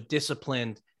is so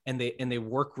disciplined and they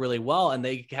work really well, and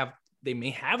they may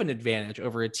have an advantage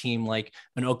over a team like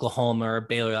an Oklahoma or a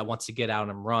Baylor that wants to get out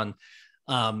and run.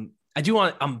 I do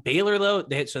want Baylor though.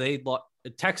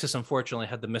 Texas unfortunately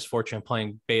had the misfortune of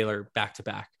playing Baylor back to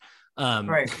back.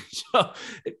 Right. So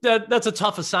that's a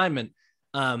tough assignment.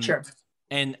 Sure.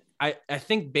 And I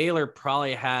think Baylor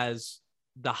probably has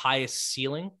the highest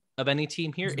ceiling of any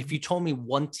team here. If you told me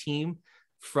one team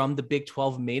from the Big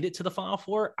 12 made it to the Final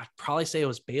Four, I'd probably say it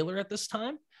was Baylor at this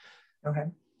time. Okay.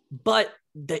 But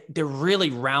they're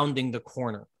really rounding the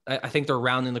corner. I think they're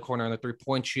rounding the corner on the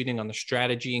 3-point shooting, on the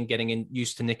strategy, and getting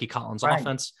used to Nikki Collins'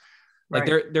 offense. Like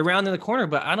they're rounding the corner,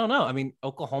 but I don't know. I mean,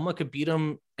 Oklahoma could beat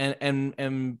them and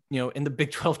in the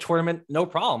Big 12 tournament, no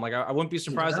problem. Like I wouldn't be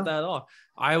surprised at that at all.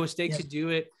 Iowa State could do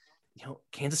it.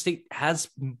 Kansas State has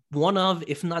one of,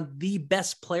 if not the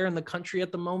best player in the country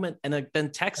at the moment. And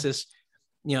then Texas,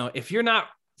 if you're not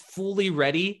fully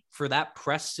ready for that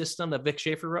press system that Vic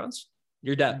Schaefer runs,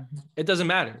 you're dead. It doesn't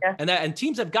matter. Yeah. And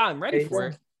teams have gotten ready for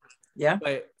it. Yeah.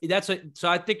 But so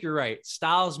I think you're right.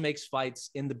 Styles makes fights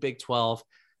in the Big 12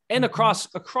 and across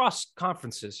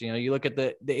conferences. You look at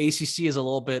the ACC is a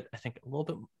little bit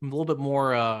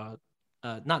more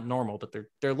not normal, but they're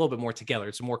a little bit more together.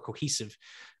 It's a more cohesive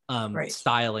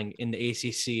styling in the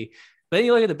ACC. But then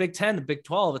you look at the Big 10, the Big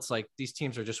 12, it's like these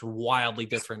teams are just wildly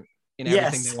different in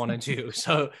everything they want to do.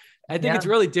 So I think it's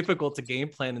really difficult to game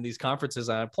plan in these conferences.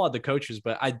 I applaud the coaches,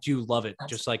 but I do love it.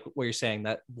 Just like what you're saying,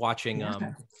 that watching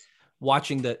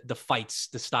the fights,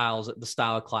 the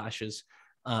style clashes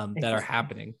that are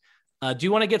happening. Do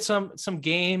you want to get some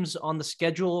games on the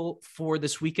schedule for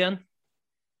this weekend?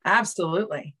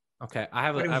 Absolutely. Okay. I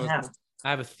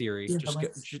have a theory.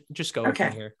 Just go with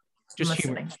me here. Just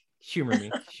humor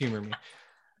me.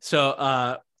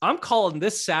 So I'm calling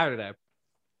this Saturday.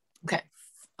 Okay.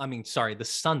 I mean, sorry,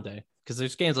 this Sunday, because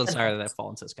there's games on Saturday that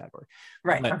fall into this category.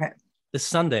 Right. But okay. This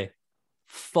Sunday,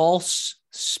 False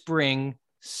Spring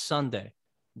Sunday.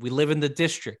 We live in the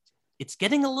district. It's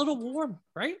getting a little warm,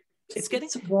 right? It's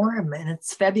warm and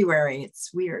it's February.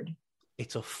 It's weird.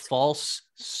 It's a false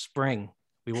spring.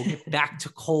 We will get back to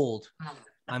cold.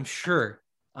 I'm sure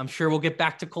we'll get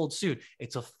back to cold soon.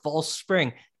 It's a false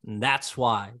spring. And that's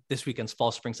why this weekend's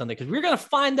False Spring Sunday, because we're going to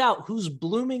find out who's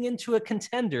blooming into a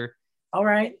contender. All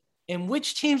right. And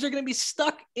which teams are going to be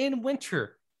stuck in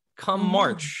winter come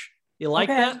March. You like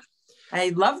that? I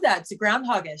love that. It's a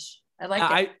groundhogish. I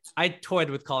like it. I toyed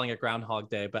with calling it Groundhog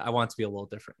Day, but I want it to be a little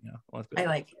different. I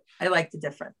like it. I like the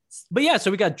difference. But yeah,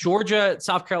 so we got Georgia,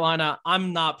 South Carolina.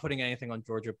 I'm not putting anything on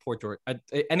Georgia. Poor Georgia.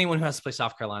 Anyone who has to play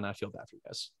South Carolina, I feel bad for you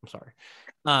guys. I'm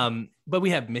sorry. But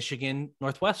we have Michigan,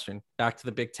 Northwestern, back to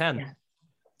the Big Ten.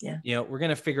 Yeah. We're going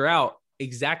to figure out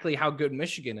exactly how good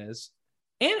Michigan is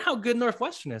and how good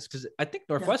Northwestern is, because I think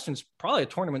Northwestern's probably a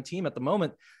tournament team at the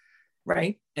moment.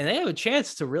 Right. And they have a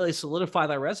chance to really solidify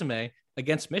that resume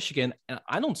against Michigan. And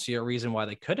I don't see a reason why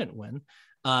they couldn't win.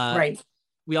 Right.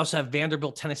 We also have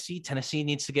Vanderbilt, Tennessee. Tennessee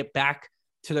needs to get back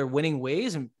to their winning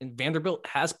ways. And Vanderbilt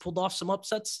has pulled off some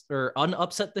upsets or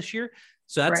unupset this year.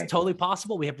 So that's totally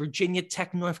possible. We have Virginia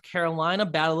Tech, North Carolina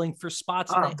battling for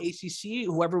spots in the ACC.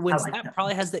 Whoever wins that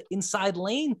probably has the inside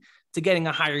lane to getting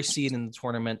a higher seed in the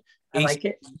tournament. I like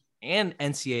it. And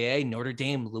NCAA, Notre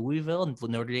Dame, Louisville, and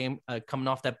Notre Dame coming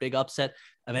off that big upset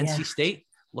of NC State,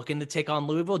 looking to take on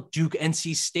Louisville, Duke,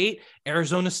 NC State,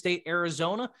 Arizona State,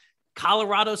 Arizona,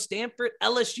 Colorado, Stanford,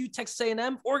 LSU, Texas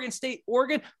A&M, Oregon State,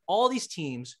 Oregon, all these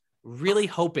teams really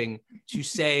hoping to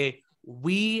say,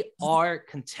 we are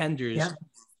contenders.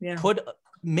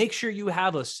 Make sure you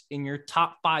have us in your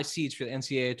top 5 seeds for the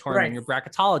NCAA tournament and your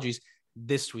bracketologies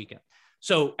this weekend.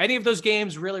 So any of those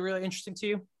games really, really interesting to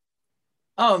you?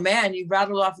 Oh man, you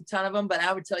rattled off a ton of them, but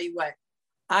I would tell you what,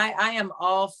 I am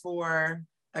all for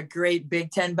a great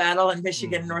Big Ten battle in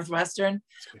Michigan and Northwestern.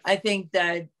 I think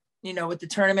that, with the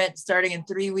tournament starting in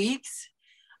 3 weeks,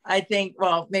 I think,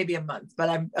 well, maybe a month, but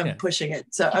I'm pushing it.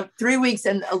 So 3 weeks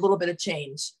and a little bit of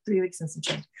change, 3 weeks and some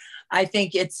change. I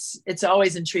think it's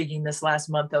always intriguing this last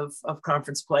month of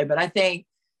conference play, but I think,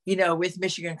 with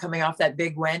Michigan coming off that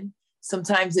big win,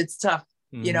 sometimes it's tough.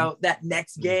 That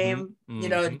next game,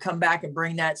 to come back and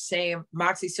bring that same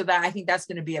moxie. So that I think that's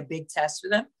going to be a big test for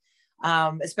them,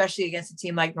 especially against a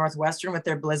team like Northwestern with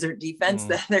their blizzard defense,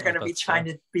 that they're going to be trying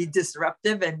to be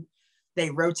disruptive, and they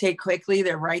rotate quickly.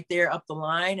 They're right there up the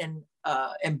line,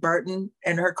 and Burton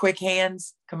and her quick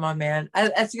hands. Come on, man.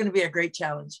 That's going to be a great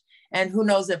challenge. And who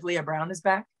knows if Leah Brown is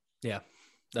back, for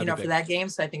that game.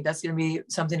 So I think that's going to be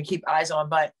something to keep eyes on.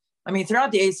 But I mean,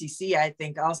 throughout the ACC, I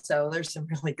think also there's some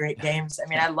really great games. I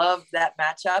mean, I love that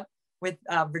matchup with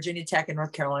Virginia Tech and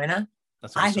North Carolina.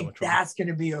 I think that's going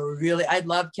to be I'd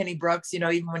love Kenny Brooks,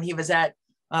 even when he was at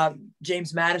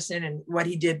James Madison and what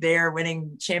he did there,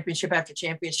 winning championship after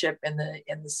championship in the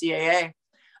CAA.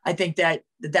 I think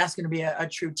that's going to be a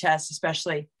true test,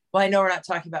 especially. Well, I know we're not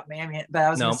talking about Miami, but I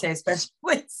was going to say,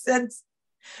 especially since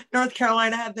North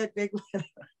Carolina had that big win.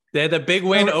 They had the big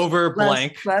win over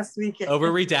blank last weekend, over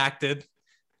redacted.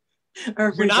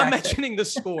 We're not mentioning the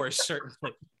scores,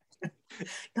 certainly.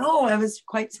 No, I was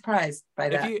quite surprised by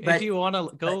that. If you want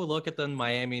to go look at the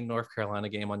Miami North Carolina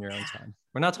game on your own time,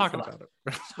 we're not talking about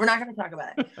it. We're not going to talk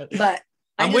about it. But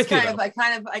I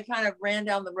kind of ran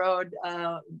down the road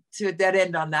to a dead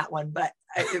end on that one. But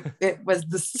it was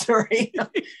the story.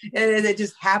 It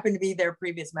just happened to be their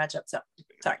previous matchup. So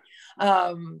sorry.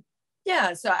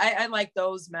 So I like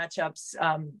those matchups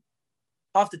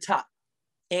off the top.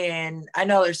 And I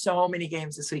know there's so many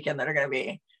games this weekend that are going to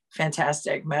be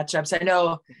fantastic matchups. I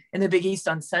know in the Big East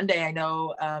on Sunday, I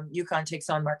know UConn takes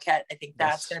on Marquette. I think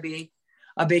that's going to be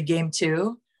a big game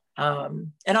too.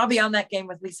 And I'll be on that game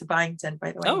with Lisa Byington,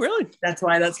 by the way. Oh, really? That's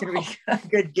why that's going to be a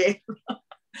good game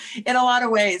in a lot of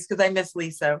ways, because I miss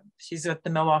Lisa. She's with the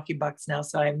Milwaukee Bucks now,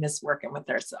 so I miss working with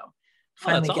her. So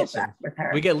finally get awesome. Back with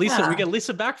her. We get Lisa. We get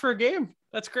Lisa back for a game.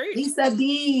 That's great. Lisa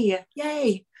B.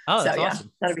 Yay! Oh, that's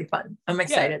awesome. That'll be fun. I'm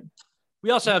excited. Yeah. We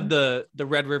also have the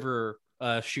Red River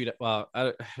shootout. Well,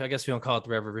 I guess we don't call it the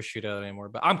Red River shootout anymore,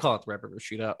 but I'm calling it the Red River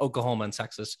shootout. Oklahoma and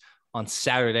Texas on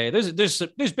Saturday.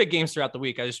 There's big games throughout the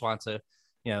week. I just want to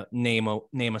name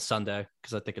a Sunday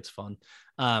because I think it's fun.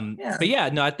 But yeah,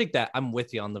 no, I think that I'm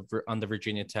with you on the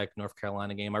Virginia Tech North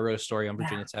Carolina game. I wrote a story on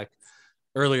Virginia Tech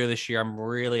earlier this year. I'm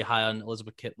really high on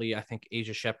Elizabeth Kitley. I think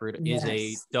Asia Shepherd is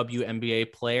a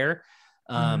WNBA player.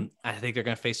 I think they're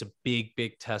going to face a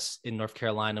big test in North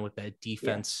Carolina with that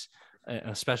defense,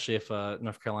 especially if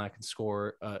North Carolina can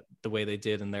score the way they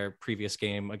did in their previous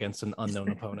game against an unknown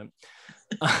opponent.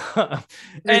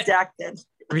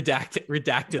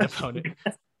 Redacted opponent.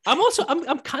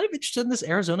 I'm kind of interested in this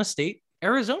Arizona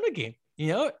game.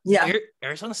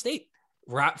 Arizona State.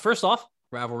 First off,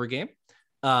 rivalry game.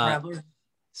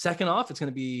 Second off, it's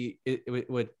going to be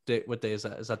what day is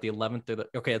that? Is that the 11th?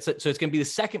 Okay, so it's going to be the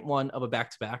second one of a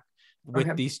back-to-back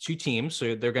with these two teams.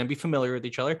 So they're going to be familiar with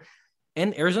each other.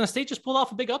 And Arizona State just pulled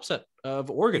off a big upset of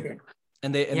Oregon,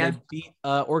 and they beat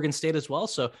Oregon State as well.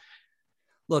 So,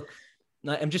 look,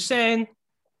 I'm just saying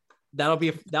that'll be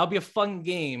a fun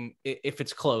game if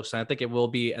it's close, and I think it will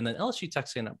be. And then LSU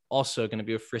Texas A&M also going to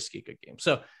be a frisky good game.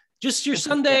 So, just your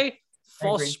Sunday,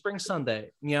 spring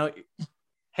Sunday.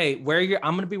 Hey, I'm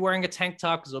going to be wearing a tank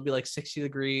top because it'll be like 60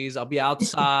 degrees. I'll be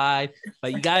outside,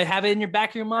 but you got to have it in your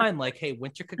back of your mind. Like, hey,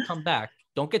 winter could come back.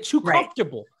 Don't get too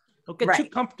comfortable. Don't get too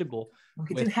comfortable. Don't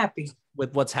get too happy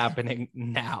with what's happening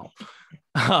now.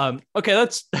 Okay.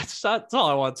 That's all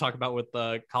I want to talk about with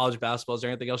college basketball. Is there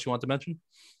anything else you want to mention?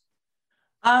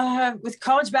 With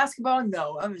college basketball,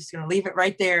 no, I'm just going to leave it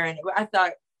right there. And I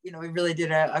thought, we really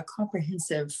did a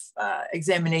comprehensive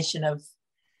examination of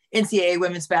NCAA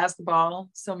women's basketball.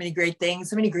 So many great things,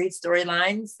 so many great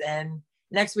storylines. And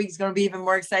next week is going to be even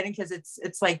more exciting because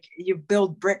it's like you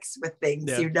build bricks with things,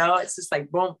 it's just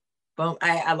like boom, boom.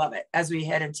 I love it as we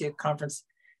head into conference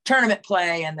tournament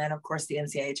play. And then of course the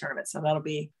NCAA tournament. So that'll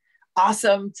be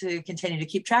awesome to continue to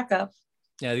keep track of.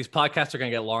 Yeah, these podcasts are going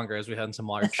to get longer as we head into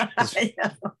March.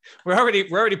 We're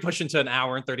already pushing to an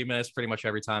hour and 30 minutes pretty much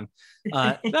every time.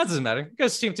 That doesn't matter. You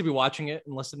guys seem to be watching it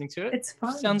and listening to it. It's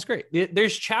fun. Sounds great.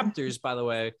 There's chapters, by the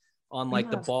way, on like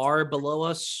the bar below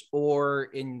us or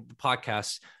in the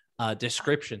podcast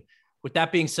description. With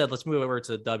that being said, let's move over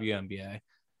to the WNBA.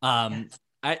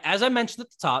 As I mentioned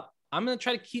at the top, I'm going to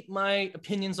try to keep my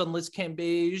opinions on Liz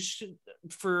Cambage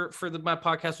for my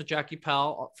podcast with Jackie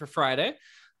Powell for Friday.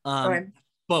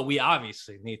 But we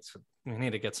obviously need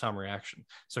to get some reaction.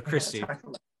 So, Christy,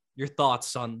 your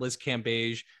thoughts on Liz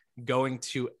Cambage going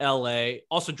to LA?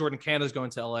 Also, Jordan Canada's going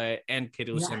to LA, and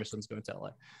Katie Lou Samuelson's going to LA.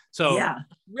 So,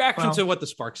 reaction to what the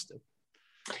Sparks did.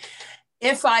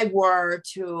 If I were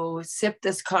to sip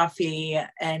this coffee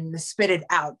and spit it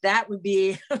out, that would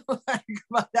be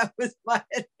that was my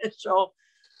initial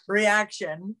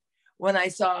reaction when I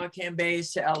saw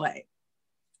Cambage to LA.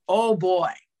 Oh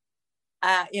boy.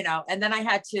 And then I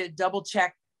had to double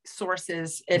check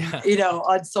sources and,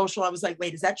 on social. I was like,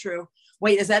 wait, is that true?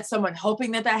 Wait, is that someone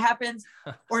hoping that happens?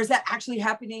 Or is that actually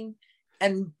happening?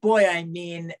 And boy, I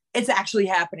mean, it's actually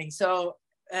happening. So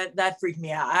that freaked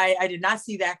me out. I did not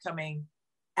see that coming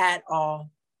at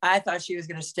all. I thought she was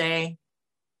going to stay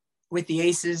with the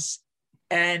Aces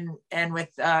and with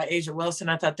Asia Wilson.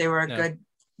 I thought they were a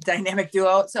dynamic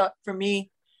duo. So for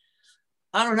me,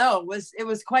 I don't know, it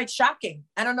was quite shocking.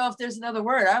 I don't know if there's another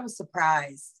word. I was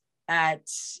surprised at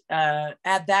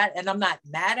that, and I'm not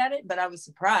mad at it, but I was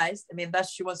surprised. I mean, that's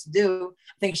what she wants to do.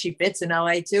 I think she fits in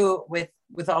LA too, with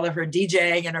all of her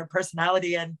DJing and her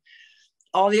personality and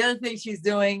all the other things she's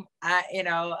doing.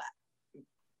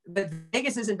 But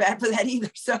Vegas isn't bad for that either.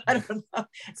 So I don't know.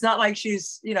 It's not like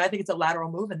she's, I think it's a lateral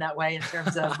move in that way in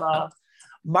terms of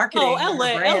marketing. Oh,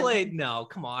 LA, no,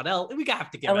 come on, we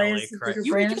have to give LA credit.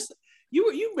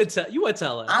 You went to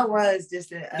LA. I was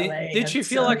just in LA. Did you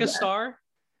feel like a star?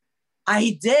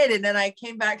 I did, and then I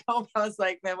came back home. I was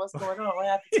like, "Man, what's going on? What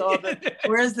happened to all the?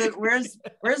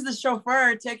 Where's the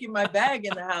chauffeur taking my bag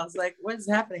in the house? Like, what's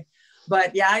happening?"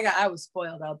 But yeah, I was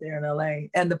spoiled out there in LA,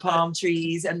 and the palm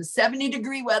trees and the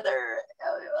 70-degree weather.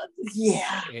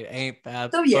 Yeah, it ain't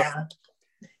bad. So yeah,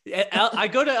 I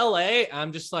go to LA.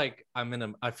 I'm just like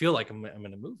I feel like I'm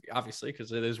in a movie, obviously,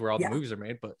 because it is where all the movies are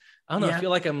made. But I don't know. I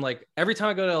feel like I'm like every time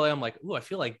I go to LA, I'm like, oh, I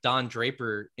feel like Don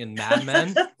Draper in Mad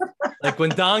Men. Like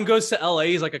when Don goes to LA,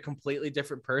 he's like a completely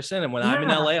different person, and when I'm in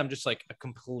LA, I'm just like a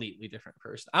completely different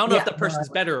person. I don't know if the person's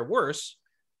better or worse.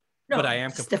 No, but I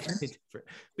am completely different.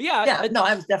 But yeah,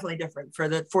 I was definitely different for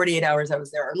the 48 hours I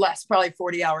was there, or less, probably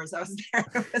 40 hours I was there.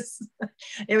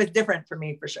 It was different for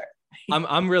me for sure.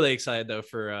 I'm really excited though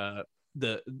for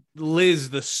the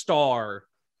Liz, the star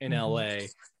in LA.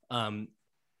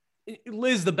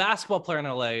 Liz, the basketball player in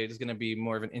LA, is going to be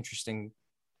more of an interesting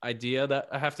idea that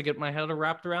I have to get my head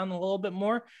wrapped around a little bit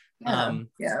more. Yeah.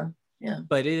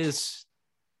 But it's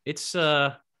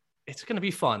going to be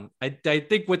fun. I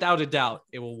think without a doubt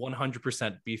it will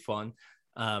 100% be fun.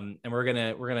 And we're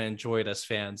going to enjoy it as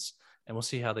fans, and we'll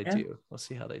see how they do.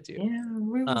 Yeah,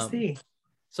 we will see.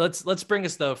 So let's bring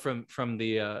us though from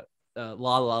the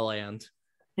La La Land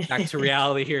back to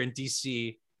reality here in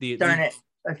DC.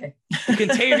 Okay.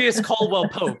 Contavious Caldwell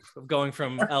Pope of going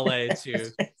from LA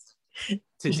to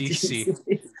DC.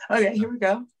 Okay, here we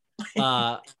go.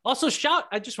 Also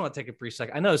I just want to take a brief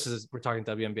second. I know we're talking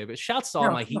WNBA, but shouts to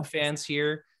all my Heat fans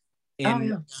here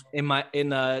in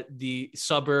the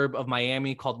suburb of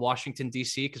Miami called Washington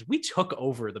DC, because we took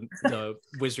over the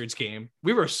Wizards game.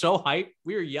 We were so hyped.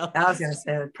 We were yelling. I was gonna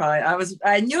say that probably.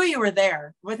 I knew you were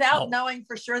there without knowing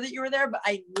for sure that you were there, but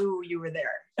I knew you were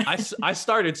there. I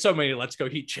started so many "Let's Go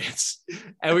Heat" chants,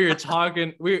 and we were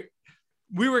talking. We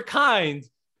were kind.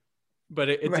 But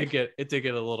it did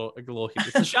get a little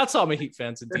heated. So shouts to all my Heat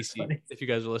fans in DC, if you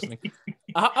guys are listening.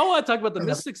 I want to talk about the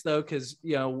Mystics though, because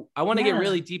I want to get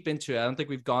really deep into it. I don't think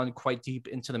we've gone quite deep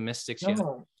into the Mystics yet.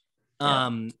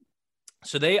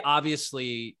 So they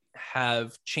obviously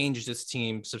have changed this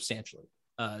team substantially.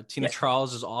 Tina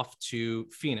Charles is off to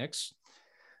Phoenix,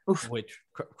 which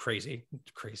crazy.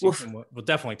 We'll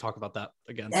definitely talk about that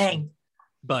again. Dang.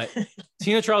 But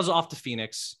Tina Charles is off to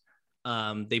Phoenix.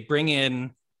 They bring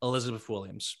in Elizabeth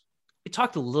Williams. We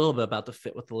talked a little bit about the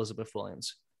fit with Elizabeth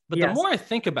Williams, but the more I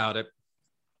think about it,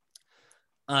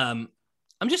 I'm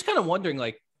just kind of wondering,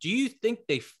 like, do you think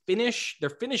their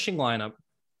finishing lineup?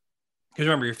 Because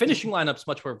remember, your finishing lineup is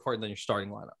much more important than your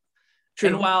starting lineup. True.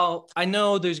 And while I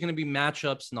know there's going to be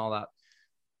matchups and all that,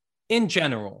 in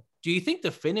general, do you think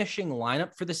the finishing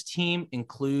lineup for this team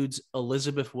includes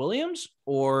Elizabeth Williams,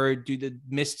 or do the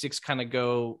Mystics kind of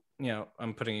go,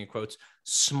 I'm putting in quotes,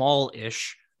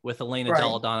 small-ish, with Elena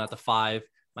Delle Donne at the 5,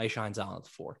 Maisha Hines-Allen at the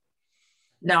 4?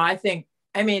 No,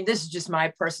 this is just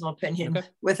my personal opinion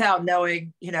without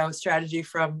knowing, strategy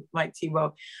from Mike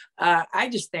Thibault. I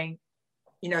just think,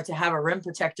 to have a rim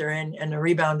protector and a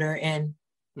rebounder in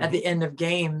at the end of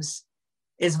games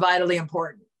is vitally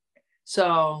important.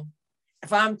 So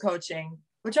if I'm coaching,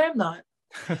 which I am not,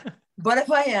 but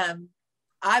if I am,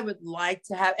 I would like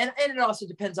to have, and it also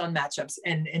depends on matchups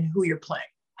and who you're playing.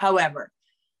 However,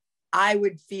 I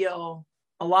would feel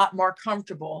a lot more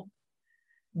comfortable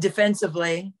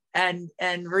defensively and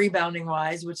rebounding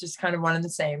wise, which is kind of one and the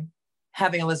same,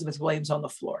 having Elizabeth Williams on the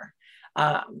floor.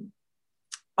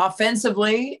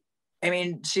 Offensively,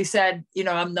 she said,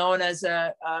 I'm known as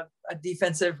a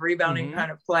defensive rebounding kind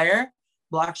of player,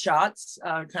 block shots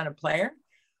kind of player,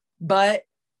 but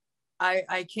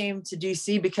I came to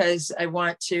DC because I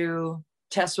want to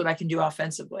test what I can do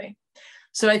offensively.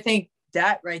 So I think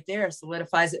that right there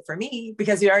solidifies it for me,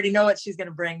 because we already know what she's going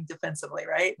to bring defensively,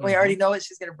 right? We already know what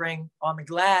she's going to bring on the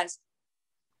glass.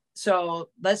 So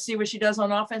let's see what she does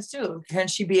on offense too. Can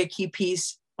she be a key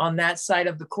piece on that side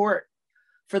of the court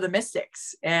for the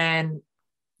Mystics? And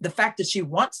the fact that she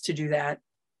wants to do that,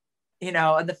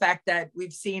 and the fact that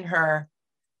we've seen her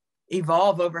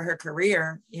evolve over her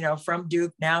career, from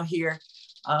Duke now here.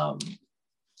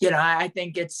 I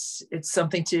think it's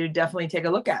something to definitely take a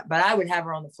look at, but I would have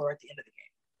her on the floor at the end of the game.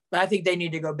 But I think they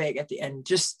need to go big at the end,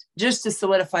 just to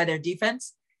solidify their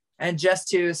defense and just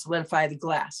to solidify the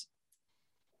glass.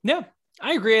 Yeah,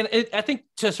 I agree. And I think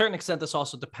to a certain extent, this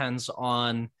also depends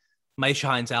on Maisha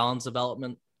Hines-Allen's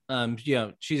development.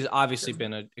 She's obviously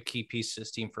been a key piece to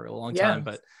this team for a long time,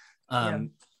 but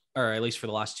or at least for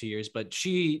the last 2 years. But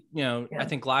she, I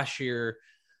think last year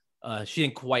she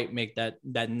didn't quite make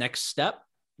that next step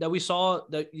that we saw.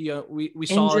 That we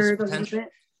saw as potential.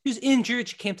 She was injured.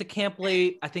 She came to camp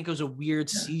late. I think it was a weird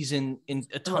season in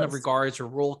a ton of regards. Her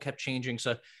role kept changing.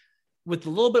 So with a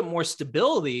little bit more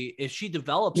stability, if she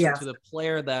develops into the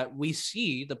player that we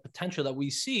see, the potential that we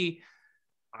see,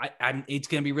 it's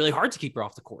going to be really hard to keep her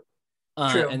off the court.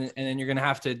 And then you're going to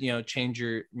have to, change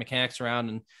your mechanics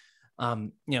around.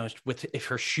 And, if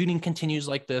her shooting continues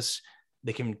like this,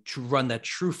 they can run that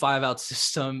true 5-out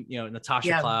system,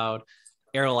 Natasha Cloud,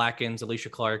 Errol Atkins, Alicia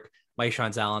Clark, Maisha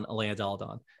Hines-Allen, Elena Delle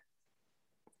Donne.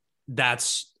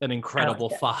 That's an incredible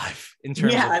 5 in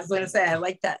terms of. I was going to say, I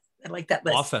like that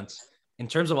list. Offense. In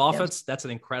terms of offense, that's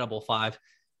an incredible 5.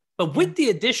 But with the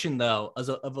addition, though,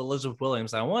 of Elizabeth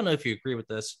Williams, I want to know if you agree with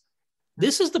this.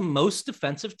 This is the most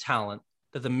defensive talent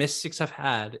that the Mystics have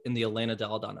had in the Elena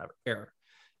Delle Donne era.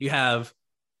 You have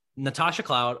Natasha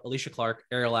Cloud, Alicia Clark,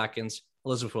 Errol Atkins,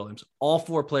 Elizabeth Williams. All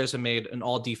 4 players have made an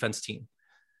all-defense team.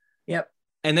 Yep.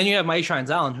 And then you have Maisha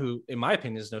Hines-Allen, who, in my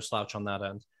opinion, is no slouch on that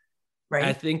end. Right.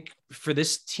 I think for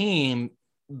this team,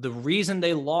 the reason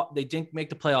they didn't make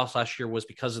the playoffs last year was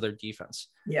because of their defense.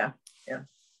 Yeah.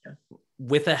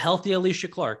 With a healthy Alicia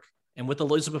Clark and with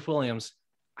Elizabeth Williams,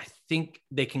 I think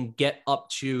they can get up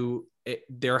to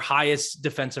their highest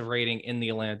defensive rating in the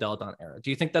Elena Delle Donne era. Do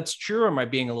you think that's true, or am I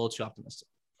being a little too optimistic?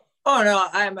 Oh, no,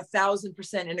 I'm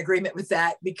 1,000% in agreement with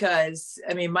that, because,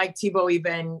 Mike Thibault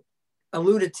even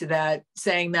alluded to that,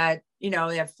 saying that, they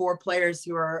have 4 players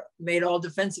who are made all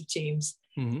defensive teams.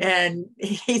 Mm-hmm. And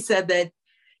he said that,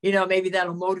 maybe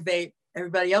that'll motivate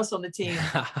everybody else on the team,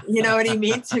 you know what I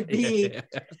mean? To be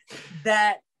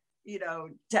that,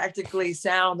 tactically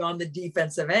sound on the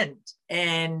defensive end.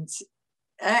 And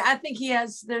I think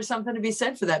there's something to be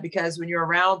said for that, because when you're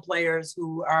around players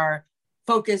who are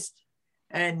focused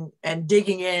and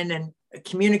digging in and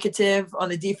communicative on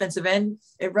the defensive end,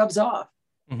 it rubs off.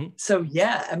 Mm-hmm. So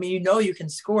you can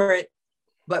score it,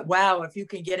 but wow, if you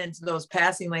can get into those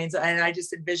passing lanes, and I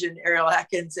just envision Errol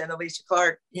Atkins and Alicia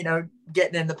Clark,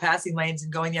 getting in the passing lanes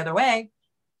and going the other way.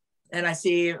 And I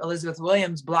see Elizabeth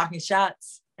Williams blocking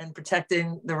shots and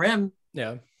protecting the rim.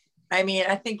 Yeah. I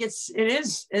think it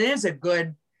is a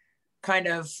good kind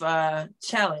of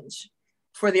challenge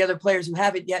for the other players who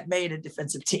haven't yet made a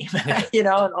defensive team, an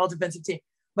all defensive team,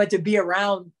 but to be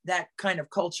around that kind of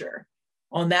culture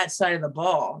on that side of the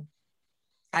ball,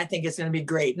 I think it's going to be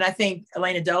great. And I think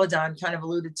Elena Delle Donne kind of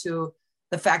alluded to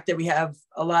the fact that we have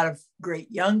a lot of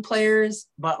great young players,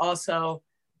 but also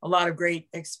a lot of great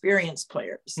experienced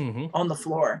players on the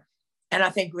floor. And I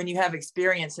think when you have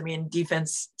experience,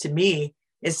 defense to me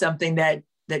is something that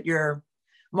you're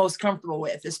most comfortable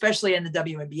with, especially in the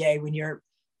WNBA, when your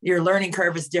learning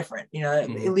curve is different,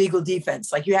 illegal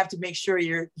defense. Like, you have to make sure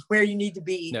you're where you need to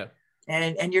be. Yeah.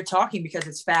 And you're talking because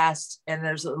it's fast, and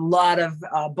there's a lot of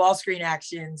ball screen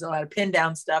actions, a lot of pin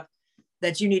down stuff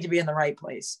that you need to be in the right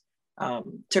place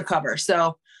to cover.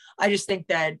 So I just think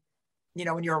that,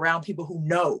 when you're around people who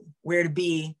know where to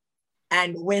be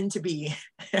and when to be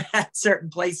at certain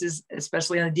places,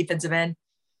 especially on the defensive end,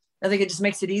 I think it just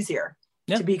makes it easier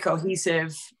to be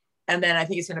cohesive. And then I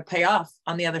think it's going to pay off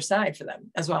on the other side for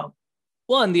them as well.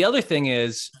 Well, and the other thing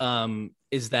is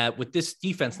that with this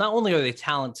defense, not only are they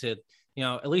talented,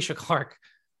 Alicia Clark,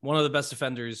 one of the best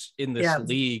defenders in this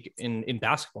league in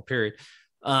basketball, period.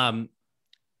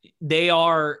 They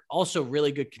are also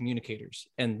really good communicators,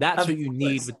 and that's what you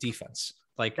need with defense.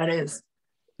 Like, that is,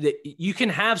 you can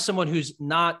have someone who's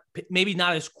maybe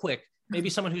not as quick, maybe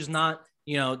someone who's not,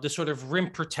 the sort of rim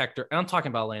protector. And I'm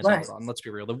talking about Elena Delle Donne. Let's be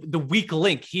real. The weak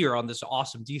link here on this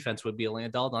awesome defense would be Elena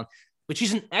Delle Donne, but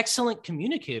she's an excellent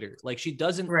communicator. Like, she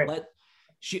doesn't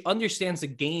she understands the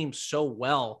game so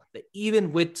well that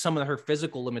even with some of her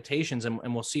physical limitations, and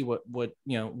we'll see what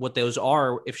those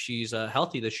are if she's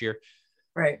healthy this year.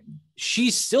 Right.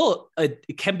 She's still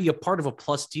can be a part of a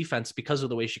plus defense because of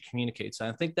the way she communicates. And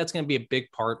I think that's going to be a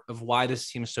big part of why this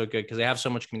team is so good, because they have so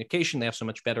much communication. They have so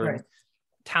much better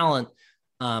talent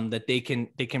that they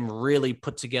can really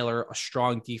put together a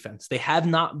strong defense. They have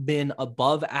not been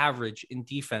above average in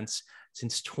defense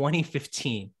since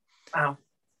 2015. Wow.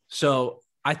 So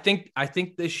I think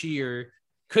this year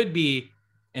could be,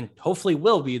 and hopefully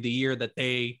will be, the year that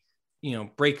they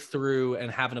break through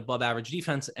and have an above average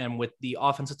defense. And with the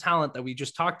offensive talent that we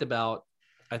just talked about,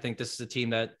 I think this is a team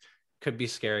that could be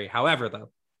scary. However, though,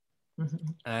 and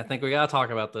I think we got to talk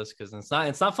about this because it's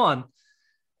not fun.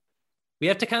 We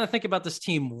have to kind of think about this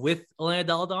team with Elena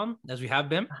Delle Donne, as we have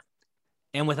been,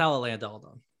 and without Elena Delle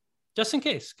Donne, just in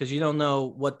case, because you don't know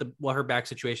what her back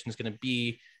situation is going to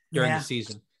be during the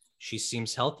season. She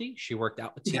seems healthy. She worked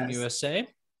out with Team USA.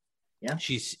 Yeah.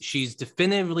 She's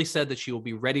definitively said that she will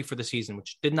be ready for the season,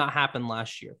 which did not happen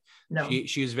last year. No.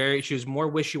 She was more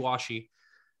wishy-washy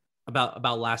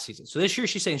about last season. So this year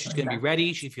she's saying she's going to be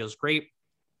ready. She feels great.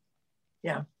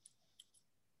 Yeah.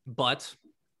 But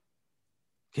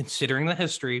considering the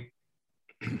history,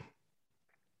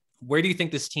 where do you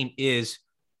think this team is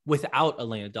without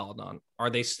Elena Delle Donne? Are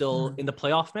they still in the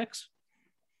playoff mix?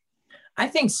 I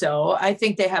think so. I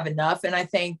think they have enough. And I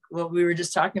think what we were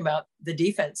just talking about, the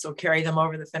defense will carry them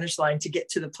over the finish line to get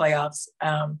to the playoffs.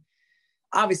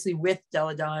 Obviously with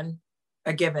Delle Donne,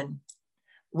 a given.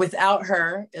 Without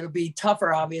her, it'll be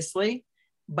tougher, obviously,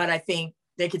 but I think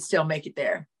they could still make it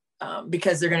there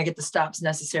because they're going to get the stops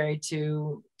necessary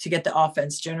to get the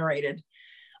offense generated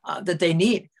that they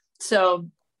need. So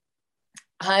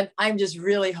I'm just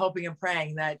really hoping and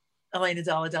praying that Elena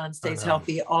Delle Donne stays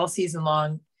healthy all season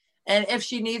long. And if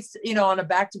she needs, on a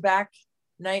back-to-back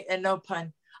night, and no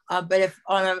pun, but if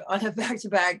on a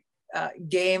back-to-back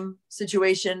game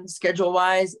situation,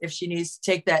 schedule-wise, if she needs to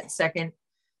take that second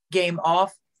game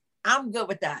off, I'm good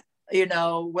with that.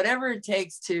 Whatever it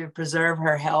takes to preserve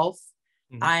her health,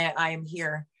 I am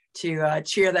here to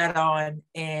cheer that on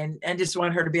and just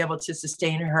want her to be able to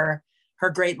sustain her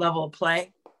great level of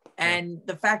play. And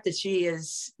the fact that she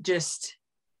is just,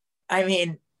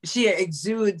 she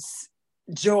exudes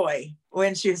joy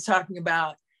when she was talking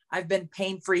about, I've been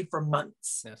pain-free for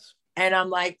months. Yes. And I'm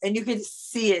like, and you can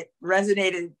see it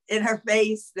resonated in her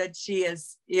face that she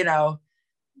has,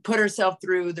 put herself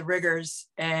through the rigors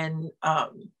and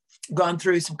gone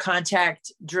through some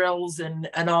contact drills and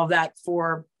all that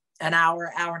for an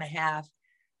hour and a half.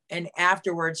 And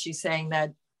afterwards, she's saying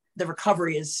that the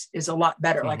recovery is a lot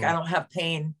better. Like I don't have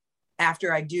pain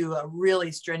after I do a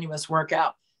really strenuous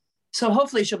workout. So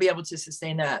hopefully she'll be able to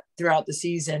sustain that throughout the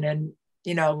season. And,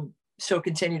 she'll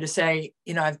continue to say,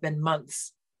 I've been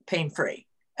months pain-free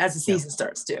as the season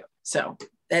starts too. So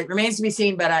it remains to be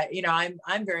seen, but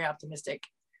I'm very optimistic,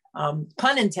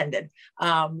 pun intended,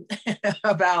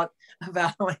 about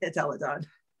Elena Delle Donne.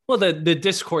 Well, the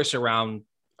discourse around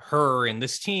her and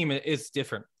this team is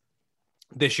different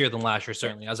this year than last year.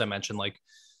 Certainly, as I mentioned, like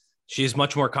she's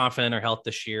much more confident in her health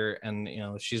this year, and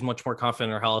she's much more confident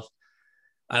in her health.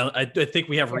 I think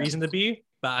we have reason to be,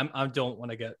 but I don't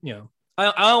want to get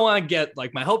I don't want to get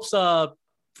like my hopes up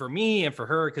for me and for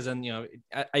her, because then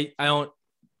I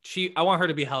want her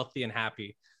to be healthy and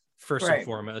happy first and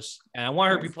foremost, and I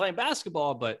want her to be playing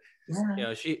basketball, but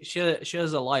she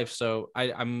has a life. So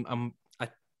I'm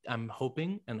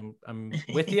hoping, and I'm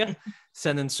with you,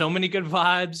 sending so many good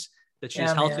vibes that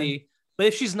she's healthy. Man. But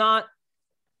if she's not,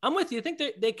 I'm with you. I think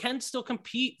they can still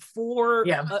compete for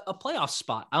a playoff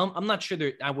spot. I'm not sure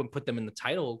I wouldn't put them in the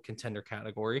title contender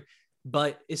category,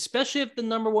 but especially if the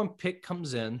number one pick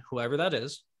comes in, whoever that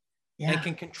is, and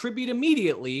can contribute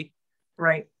immediately.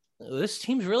 Right. This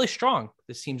team's really strong.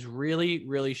 This team's really,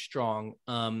 really strong.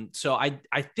 So I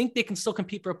think they can still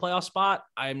compete for a playoff spot.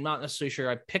 I'm not necessarily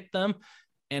sure I picked them,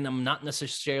 and I'm not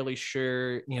necessarily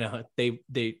sure, they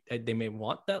may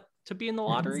want that to be in the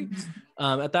lottery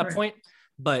at that point.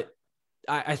 But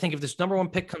I think if this number one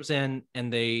pick comes in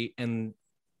and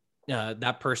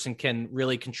that person can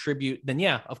really contribute, then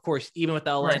of course, even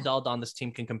without Elena Delle Donne, this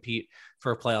team can compete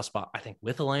for a playoff spot. I think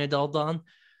with Elena Delle Donne,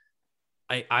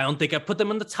 I don't think I put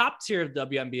them in the top tier of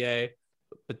WNBA,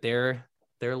 but they're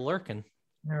lurking.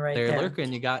 They're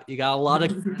lurking. You got a lot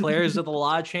of players with a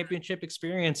lot of championship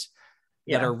experience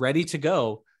that are ready to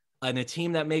go, and a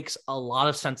team that makes a lot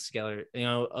of sense together.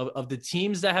 Of the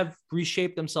teams that have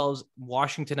reshaped themselves,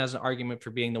 Washington has an argument for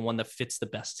being the one that fits the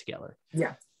best together.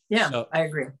 Yeah. So I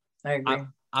agree.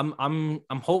 I'm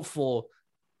hopeful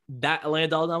that Elena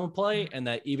Delle Donne will play, and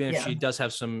that even if she does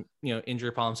have some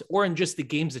injury problems, or in just the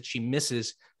games that she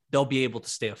misses, they'll be able to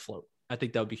stay afloat. I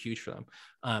think that would be huge for them.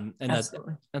 And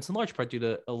that's in large part due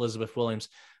to Elizabeth Williams.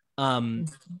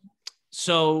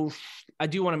 So I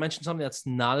do want to mention something that's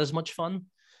not as much fun,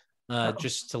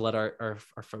 just to let our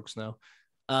folks know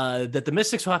that the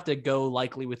Mystics will have to go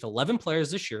likely with 11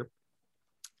 players this year.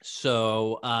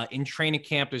 So in training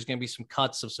camp, there's going to be some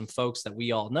cuts of some folks that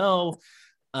we all know.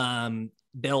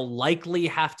 They'll likely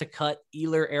have to cut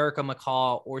either Erica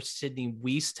McCaw or Sydney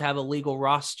Weiss to have a legal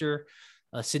roster.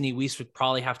 Sydney Weiss would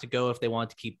probably have to go if they wanted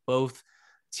to keep both.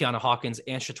 Tiana Hawkins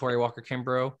and Shatori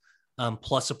Walker-Kimbrough,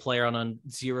 plus a player on a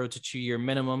 0 to 2 year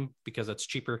minimum because that's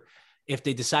cheaper. If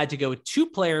they decide to go with 2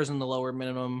 players in the lower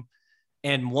minimum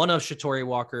and one of Shatori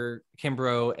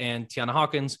Walker-Kimbrough and Tiana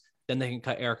Hawkins, then they can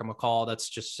cut Erica McCall. That's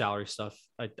just salary stuff.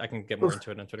 I can get more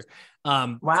into it on Twitter.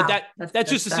 Wow. But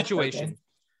that's just a situation. Okay.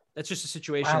 That's just a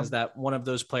situation is that one of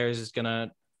those players is going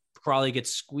to probably get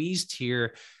squeezed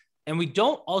here. And we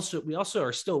also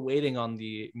are still waiting on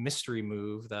the mystery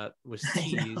move that was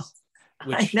teased,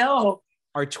 which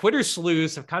our Twitter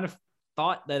sleuths have kind of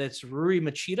thought that it's Rui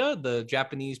Machida, the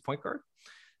Japanese point guard.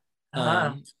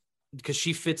 Because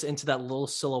she fits into that little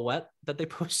silhouette that they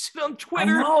posted on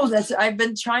Twitter. I know I've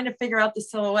been trying to figure out the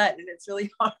silhouette and it's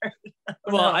really hard.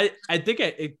 I think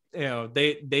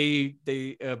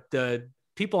the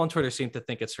people on Twitter seem to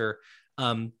think it's her.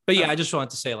 But yeah, I just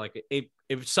wanted to say, like,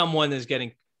 if someone is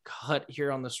getting cut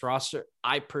here on this roster,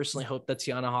 I personally hope that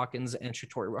Tiana Hawkins and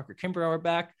Shatori Walker-Kimbrough are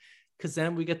back, because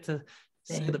then we get to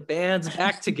see the bands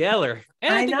back together.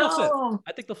 And I think they'll fit.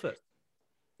 I think they'll fit.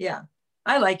 Yeah,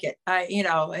 I like it.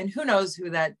 And who knows who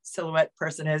that silhouette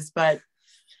person is, but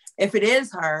if it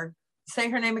is her, say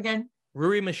her name again.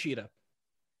 Rui Machida.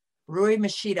 Rui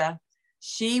Machida.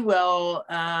 She will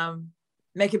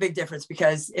make a big difference,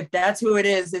 because if that's who it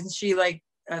is, isn't she like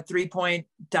a 3-point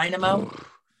dynamo?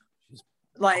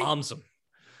 Like, awesome.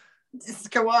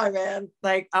 Just come on, man.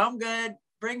 Like, I'm good.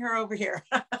 Bring her over here.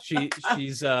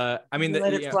 she's let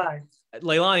it fly.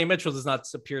 Leilani Mitchell does not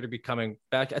appear to be coming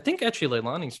back. I think actually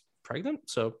Leilani's pregnant,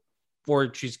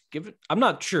 or she's given. I'm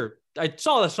not sure. I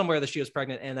saw that somewhere that she was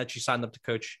pregnant and that she signed up to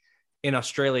coach in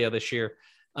Australia this year.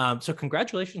 So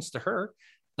congratulations to her.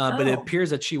 But it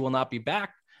appears that she will not be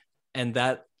back, and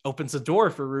that opens the door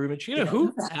for Rui Machida,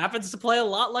 who happens to play a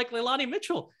lot like Leilani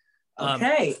Mitchell.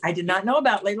 Okay, I did not know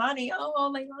about Leilani.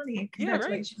 Oh, Leilani!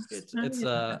 Congratulations. Yeah, right. It's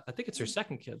I think it's her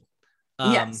second kid.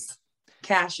 Yes,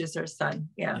 Cash is her son.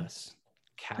 Yeah. Yes,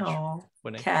 Cash. Oh,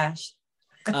 Cash.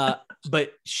 But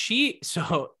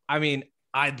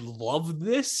I'd love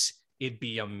this. It'd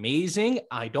be amazing.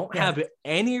 I don't have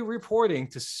any reporting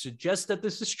to suggest that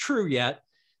this is true yet.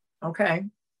 Okay.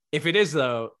 If it is,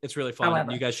 though, it's really fun.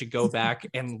 However, you guys should go back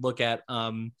and look at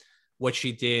what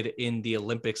she did in the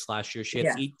Olympics last year. She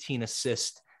had 18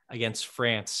 assists against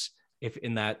France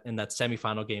in that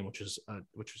semifinal game, which was a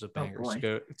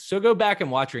banger. So go back and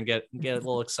watch her and get a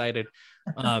little excited,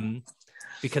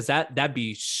 because that'd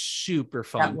be super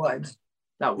fun.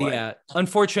 That would. Yeah.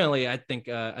 Unfortunately, I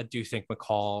do think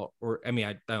McCall,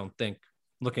 I don't think,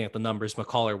 looking at the numbers,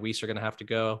 McCall or Weiss are going to have to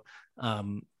go. I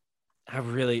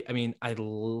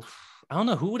don't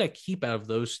know, who would I keep out of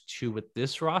those two with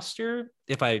this roster?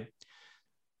 That's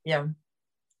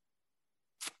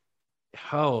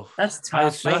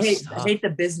tough. I hate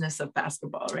the business of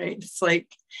basketball, right? It's like,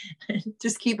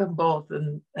 just keep them both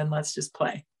and let's just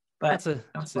play. But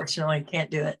unfortunately, can't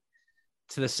do it.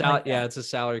 To the salary, it's a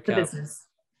salary cap. Business.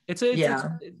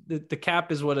 The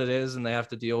cap is what it is, and they have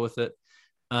to deal with it.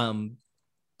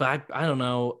 But I don't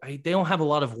know. They don't have a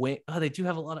lot of wing. Oh, they do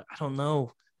have a lot of. I don't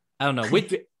know. Wait,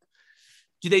 do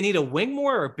they need a wing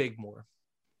more or a big more?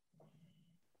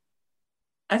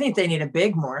 I think they need a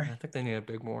big more. I think they need a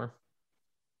big more.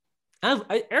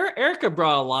 Erica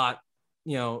brought a lot.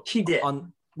 She did,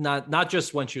 on not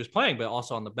just when she was playing, but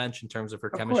also on the bench in terms of her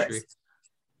chemistry,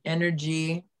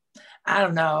 energy. I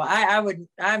don't know. I'm glad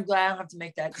I don't have to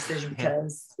make that decision,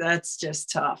 because that's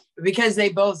just tough, because they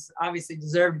both obviously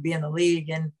deserve to be in the league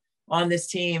and on this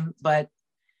team. But,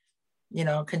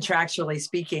 contractually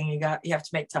speaking, you have to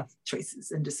make tough choices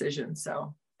and decisions.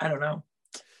 So I don't know.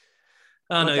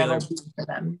 I don't know for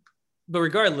them. But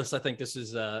regardless, I think this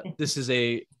is a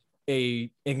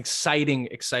exciting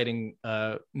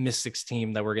Mystics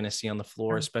team that we're going to see on the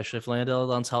floor, especially if Lana Del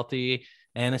Don's healthy,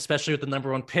 and especially with the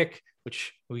number 1 pick,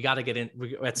 which we got to get in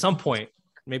at some point,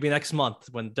 maybe next month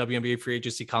when WNBA free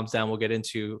agency calms down. We'll get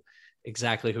into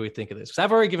exactly who we think of this, because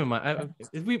I've already given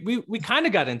we kind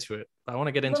of got into it, but I want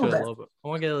to get into it a little bit. I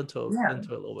want to get into it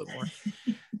a little bit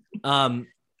more.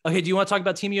 Okay, do you want to talk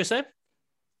about Team USA?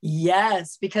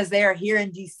 Yes, because they are here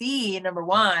in DC, number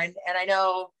 1, and I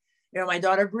know my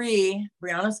daughter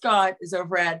Brianna Scott is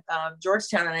over at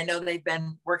Georgetown, and I know they've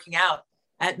been working out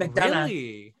at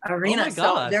McDonough Arena.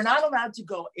 So they're not allowed to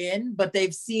go in, but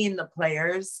they've seen the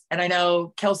players. And I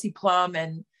know Kelsey Plum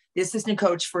and the assistant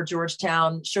coach for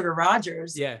Georgetown, Sugar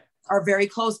Rogers, are very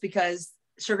close, because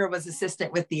Sugar was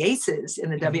assistant with the Aces in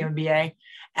the WNBA.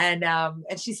 And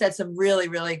she said some really,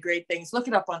 really great things. Look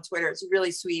it up on Twitter. It's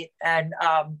really sweet. And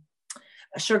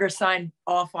Sugar signed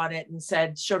off on it and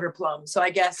said Sugar Plum. So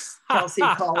I guess Kelsey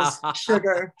calls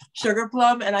Sugar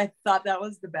Plum. And I thought that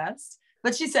was the best.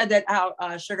 But she said that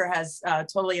how sugar has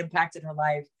totally impacted her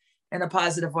life in a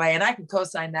positive way. And I can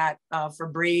co-sign that for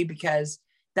Bree, because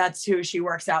that's who she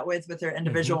works out with her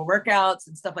individual workouts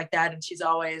and stuff like that. And she's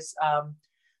always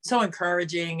so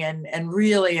encouraging and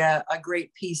really a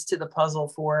great piece to the puzzle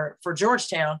for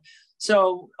Georgetown.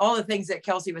 So all the things that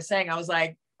Kelsey was saying, I was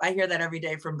like, I hear that every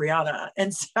day from Brianna.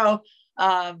 And so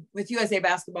with USA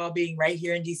basketball being right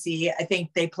here in DC, I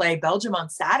think they play Belgium on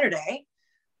Saturday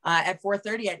at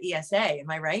 4:30 at ESA. Am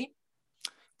I right?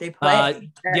 They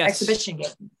play an exhibition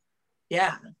game.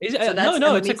 Yeah.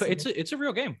 It's a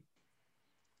real game.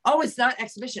 Oh, it's not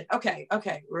exhibition. Okay.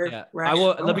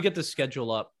 Let me get the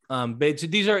schedule up. But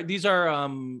these are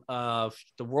the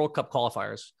World Cup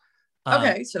qualifiers.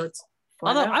 Okay, so it's.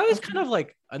 Although I was kind of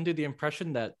like under the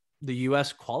impression that the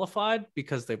U.S. qualified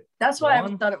because they. That's why I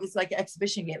thought it was like an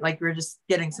exhibition game, like we're just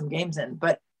getting some games in,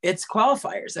 but it's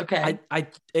qualifiers. Okay.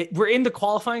 We're in the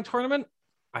qualifying tournament.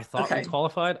 I thought we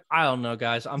qualified. I don't know,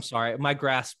 guys. I'm sorry. My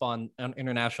grasp on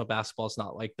international basketball is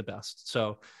not like the best.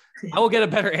 So I will get a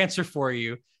better answer for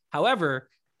you. However,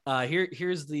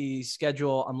 here's the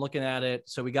schedule. I'm looking at it.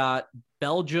 So we got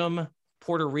Belgium,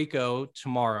 Puerto Rico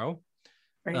tomorrow.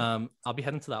 Right. I'll be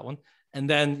heading to that one. And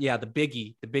then, the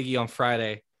biggie on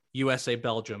Friday, USA,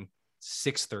 Belgium,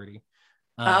 6:30.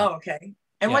 Okay.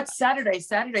 And what's Saturday?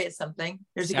 Saturday is something.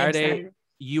 There's a game Saturday.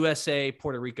 USA,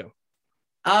 Puerto Rico.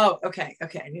 Oh, okay.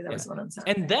 I knew that was one on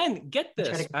Saturday. And then get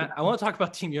this. I want to talk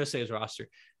about Team USA's roster,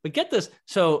 but get this.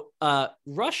 So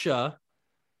Russia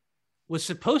was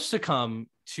supposed to come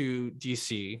to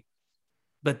DC,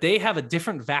 but they have a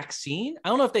different vaccine. I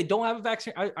don't know if they don't have a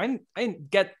vaccine. I didn't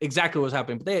get exactly what was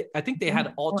happening, but I think they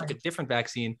had took a different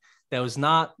vaccine that was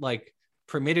not like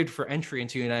permitted for entry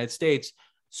into the United States.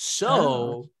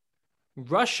 So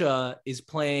Russia is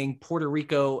playing Puerto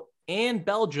Rico and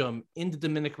Belgium in the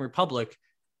Dominican Republic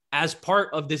as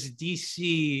part of this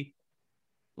DC,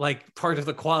 like part of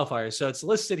the qualifiers. So it's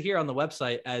listed here on the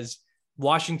website as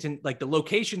Washington, like the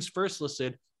locations first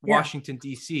listed, Washington,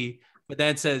 DC, but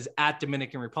then it says at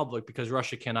Dominican Republic because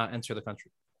Russia cannot enter the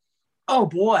country. Oh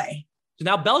boy. So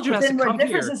now Belgium has to come here. What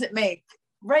difference does it make?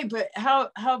 Right. But how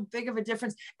big of a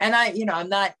difference? And I'm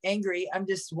not angry. I'm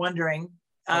just wondering.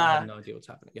 I have no idea what's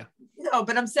happening. Yeah. No,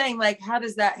 but I'm saying, like, how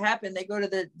does that happen? They go to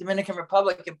the Dominican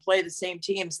Republic and play the same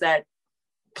teams that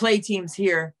play teams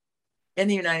here in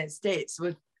the United States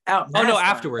without. Oh no,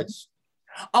 afterwards.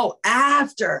 Oh,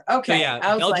 after. Okay. So, yeah,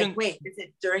 I was like, wait, is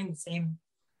it during the same?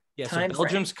 Yeah. So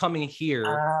Belgium's coming here.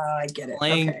 I get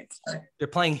it. They're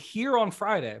playing here on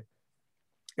Friday.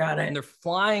 Got it. And they're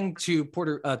flying to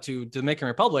Dominican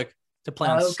Republic to play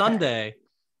on Sunday.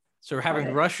 So we're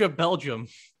having Russia, Belgium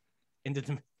in the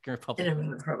Dominican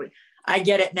Republic. I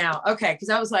get it now. Okay. Because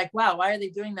I was like, wow, why are they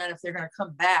doing that if they're going to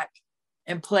come back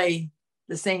and play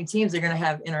the same teams they're going to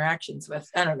have interactions with?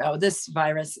 I don't know. This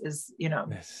virus is,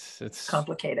 it's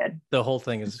complicated. The whole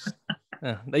thing is,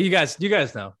 you guys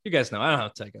know. I don't know how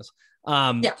to take us.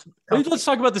 Let's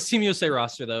talk about the Team USA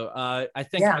roster, though. I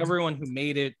think everyone who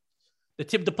made it,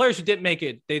 the players who didn't make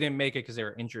it, they didn't make it because they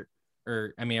were injured.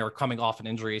 Or coming off an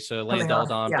injury. So Lane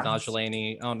Deldon, Benaj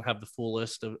Delaney. I don't have the full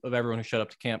list of everyone who showed up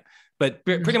to camp, but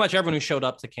pretty much everyone who showed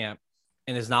up to camp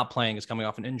and is not playing is coming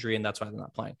off an injury, and that's why they're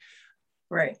not playing.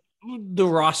 Right. The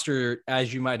roster,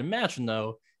 as you might imagine,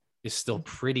 though, is still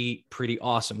pretty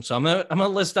awesome. So I'm gonna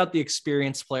list out the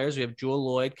experienced players. We have Jewel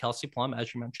Lloyd, Kelsey Plum,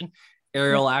 as you mentioned,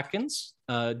 Ariel Atkins,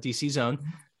 DC Zone,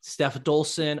 Steph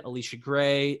Dolson, Alicia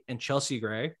Gray, and Chelsea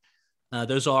Gray.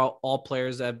 Those are all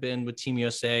players that have been with Team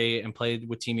USA and played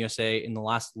with Team USA in the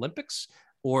last Olympics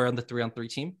or on the 3-on-3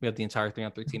 team. We have the entire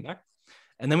 3-on-3 team back.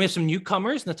 And then we have some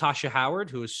newcomers, Natasha Howard,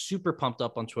 who is super pumped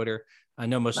up on Twitter. I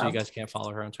know most of you guys can't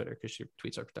follow her on Twitter because your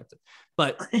tweets are protected.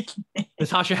 But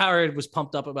Natasha Howard was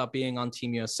pumped up about being on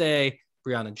Team USA.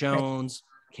 Brianna Jones,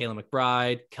 Kayla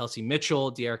McBride, Kelsey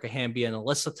Mitchell, Dearica Hambia, and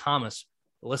Alyssa Thomas.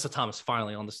 Alyssa Thomas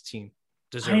finally on this team.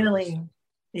 Finally.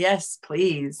 Yes,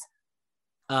 please.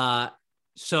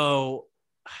 So,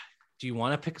 do you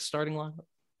want to pick a starting lineup?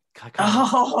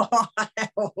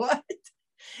 What?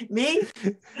 Me?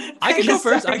 I can go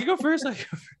first. You go first,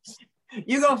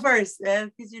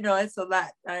 man, because it's a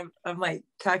lot. I'm like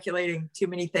calculating too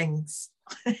many things.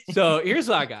 So here's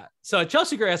what I got. So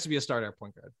Chelsea Gray has to be a starter at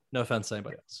point guard. No offense to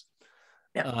anybody else.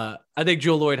 Yeah. I think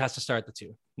Jewel Lloyd has to start the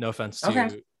 2. No offense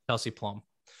to Kelsey Plum.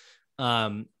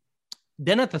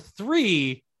 Then at the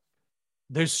 3.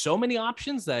 There's so many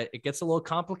options that it gets a little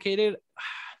complicated.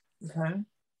 Okay.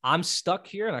 I'm stuck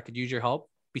here, and I could use your help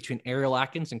between Ariel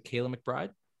Atkins and Kayla McBride.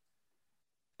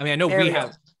 I mean, I know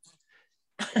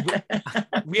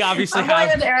we obviously I'm going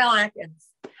with Ariel Atkins.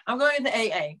 I'm going with the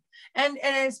AA. And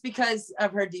it's because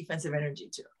of her defensive energy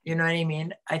too. You know what I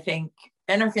mean? I think,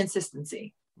 and her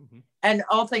consistency. Mm-hmm. And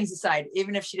all things aside,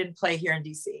 even if she didn't play here in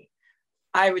DC,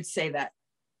 I would say that,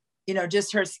 you know,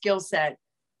 just her skill set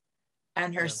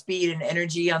and her speed and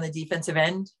energy on the defensive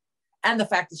end, and the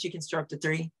fact that she can stroke the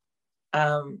three.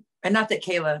 And not that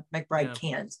Kayla McBride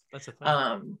can't. That's a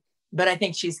thing. But I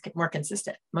think she's more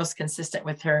consistent, most consistent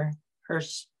with her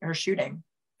shooting.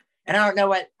 And I don't know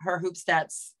what her hoop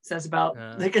stats says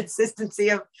about the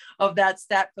consistency of that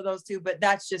stat for those two, but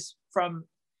that's just from,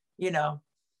 you know,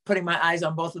 putting my eyes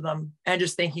on both of them and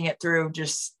just thinking it through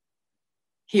just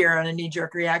here on a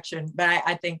knee-jerk reaction. But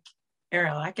I think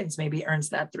Ariel Atkins maybe earns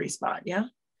that 3 spot. Yeah.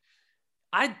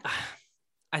 I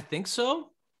think so.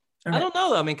 Okay. I don't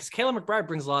know though. I mean, because Kayla McBride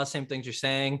brings a lot of the same things you're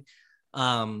saying.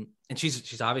 And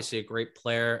she's obviously a great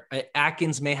player.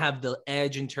 Atkins may have the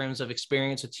edge in terms of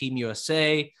experience with Team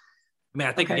USA. I mean,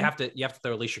 I think you have to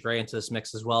throw Alicia Gray into this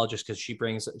mix as well, just because she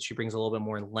brings a little bit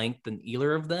more length than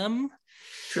either of them.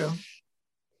 True.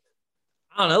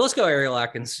 I don't know. Let's go Ariel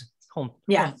Atkins. Home.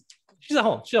 Yeah. Home. She's at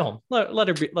home. She's at home. Let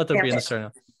her be in the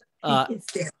start now.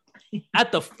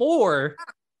 At the 4,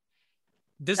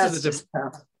 this is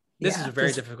a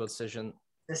very difficult decision.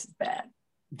 This is bad.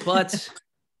 But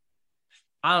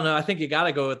I don't know. I think you got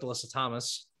to go with Alyssa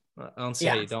Thomas. I don't see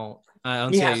how you don't. I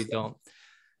don't see how you don't.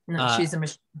 No, she's a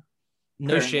machine.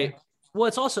 No shade. Well,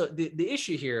 it's also the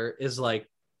issue here is like,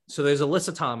 so there's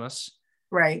Alyssa Thomas.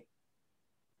 Right.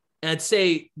 And I'd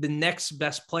say the next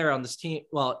best player on this team,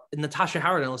 well, Natasha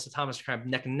Howard and Alyssa Thomas are kind of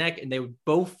neck and neck, and they would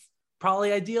both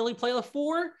probably ideally play the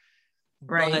 4.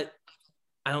 Right. But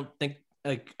I don't think,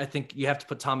 I think you have to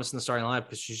put Thomas in the starting lineup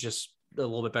because she's just a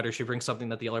little bit better. She brings something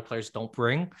that the other players don't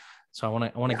bring. So I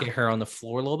want to get her on the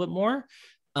floor a little bit more.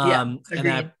 And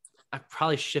I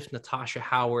probably shift Natasha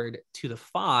Howard to the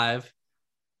 5,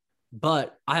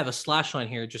 but I have a slash line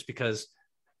here just because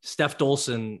Steph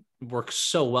Dolson works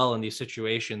so well in these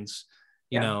situations,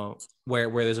 you know, where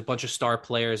there's a bunch of star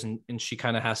players and she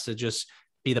kind of has to just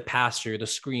be the passer, the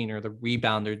screener, the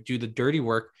rebounder, do the dirty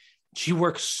work. She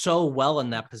works so well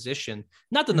in that position.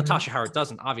 Not that Natasha Howard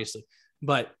doesn't, obviously,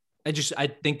 but I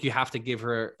think you have to give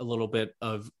her a little bit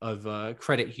of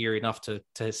credit here, enough to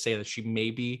say that she's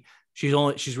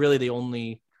really the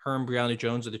only, her and Brianna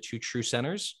Jones are the 2 true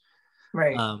centers.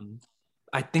 Right.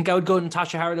 I think I would go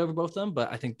Natasha Howard over both of them,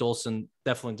 but I think Dolson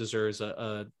definitely deserves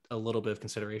a little bit of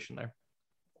consideration there.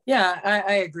 Yeah,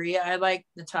 I agree. I like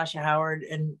Natasha Howard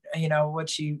and, you know, what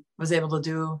she was able to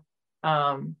do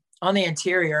on the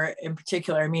interior in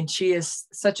particular. I mean, she is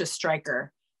such a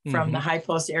striker from the high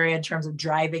post area in terms of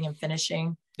driving and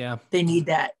finishing. Yeah. They need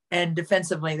that. And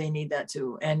defensively, they need that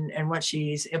too. And what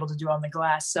she's able to do on the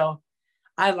glass. So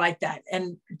I like that.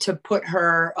 And to put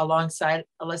her alongside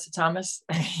Alyssa Thomas,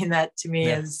 I mean, that to me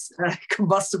is a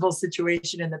combustible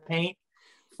situation in the paint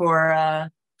for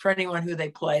anyone who they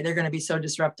play. They're going to be so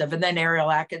disruptive. And then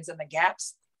Ariel Atkins and the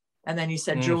gaps. And then you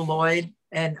said Jewel Lloyd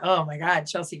and, oh my God,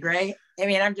 Chelsea Gray. I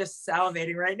mean, I'm just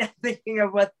salivating right now thinking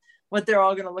of what they're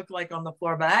all going to look like on the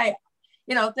floor. But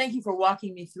thank you for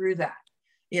walking me through that,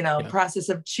 process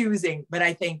of choosing. But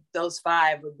I think those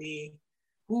 5 would be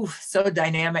so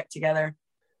dynamic together.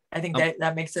 I think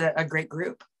that makes it a great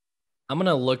group. I'm going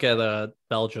to look at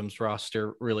Belgium's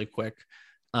roster really quick.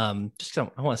 I want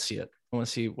to see it. I want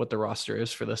to see what the roster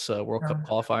is for this World Cup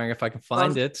qualifying, if I can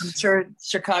find it. I'm sure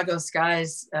Chicago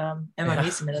Sky's Emma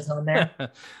Meesseman is on there.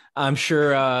 I'm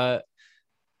sure. I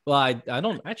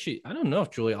don't know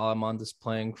if Julie Alamond is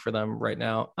playing for them right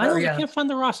now. I can't find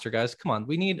the roster, guys. Come on.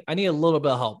 I need a little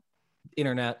bit of help.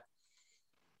 Internet.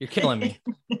 You're killing me.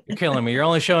 You're killing me. You're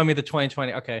only showing me the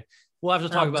 2020. Okay. We'll have to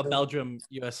talk about Belgium,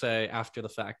 USA after the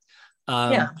fact.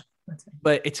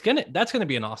 But that's gonna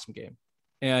be an awesome game.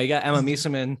 You got Emma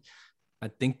Meesseman. I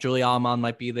think Julie Alamond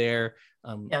might be there.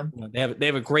 They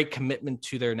have a great commitment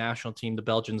to their national team. The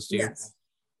Belgians do. Yes.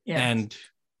 And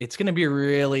it's going to be a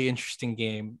really interesting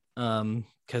game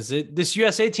because this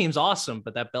USA team's awesome,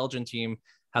 but that Belgian team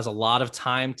has a lot of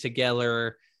time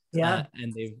together. Yeah.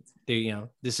 And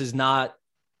this is not,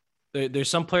 there's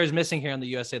some players missing here on the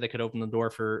USA that could open the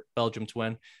door for Belgium to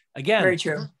win. Again, very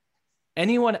true.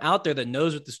 Anyone out there that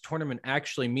knows what this tournament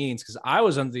actually means, because I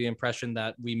was under the impression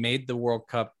that we made the World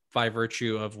Cup by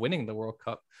virtue of winning the World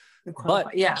Cup. To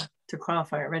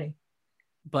qualify already.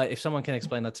 But if someone can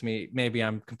explain that to me, maybe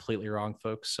I'm completely wrong,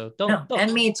 folks. So don't.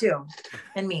 And me too.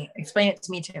 And me. Explain it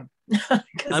to me too.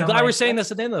 I'm glad we're saying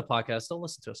this at the end of the podcast. Don't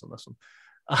listen to us on this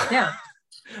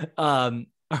one.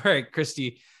 All right,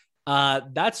 Christy.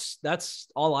 That's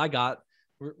all I got.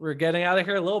 We're getting out of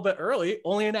here a little bit early.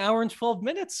 Only an hour and 12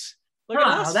 minutes. Look at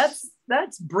us.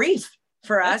 That's brief.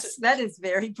 for us. That is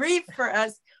very brief for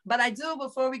us. But I do,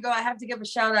 before we go, I have to give a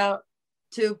shout out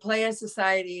to Playa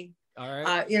Society. All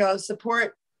right.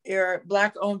 Support your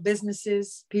Black-owned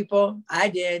businesses, people. I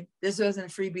did. This wasn't a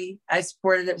freebie. I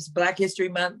supported it. It was Black History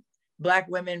Month. Black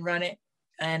women run it.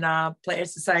 And Playa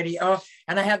Society. Oh,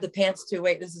 and I have the pants too.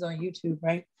 Wait, this is on YouTube,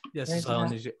 right? Yes, it's on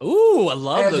YouTube. Ooh, I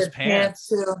love those pants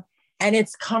too. And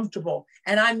it's comfortable.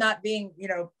 And I'm not being,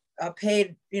 a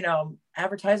paid,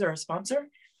 advertiser or sponsor,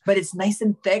 but it's nice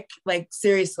and thick, like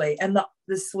seriously. And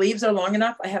the sleeves are long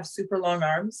enough. I have super long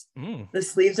arms. The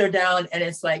sleeves are down and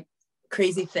it's like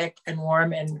crazy thick and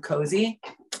warm and cozy.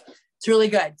 It's really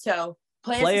good. So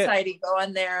Playa Society, go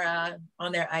on their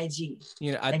IG.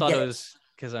 I thought it was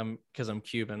because I'm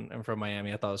Cuban and from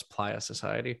Miami. I thought it was Playa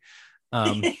Society.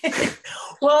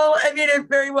 Well, I mean, it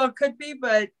very well could be,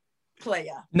 but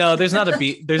Playa. No, there's not a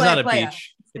beach. There's not a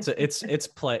beach. It's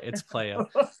Playa.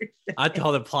 I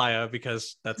call it Playa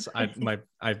because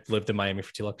I've lived in Miami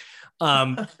for too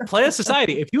long. Playa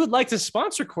Society. If you would like to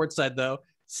sponsor Courtside, though,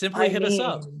 simply hit us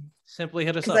up. Simply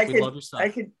hit us up. We love your stuff.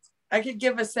 I could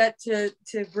give a set to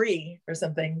Bree or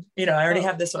something. I already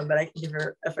have this one, but I can give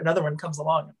her if another one comes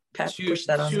along. Push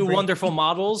that on. Two wonderful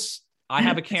models. I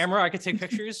have a camera. I could take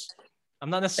pictures. I'm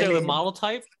not necessarily a model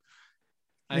type.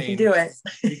 We can do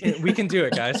it. we can do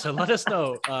it, guys. So let us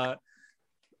know.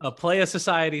 Playa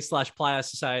Society / Playa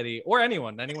Society, or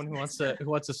anyone who wants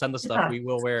to send us stuff, we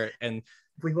will wear it, and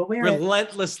we will wear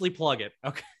relentlessly plug it.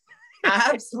 Okay.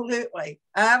 Absolutely.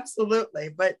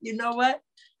 But you know what?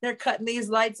 They're cutting these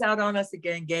lights out on us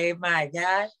again, Gabe. My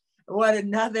God, what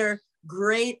another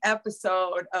great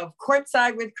episode of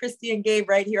Courtside with Christy and Gabe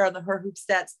right here on the Her Hoop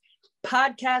Stats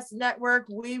Podcast Network.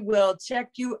 We will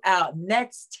check you out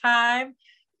next time.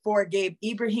 For Gabe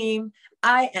Ibrahim,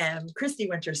 I am Christy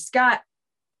Winter Scott.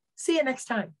 See you next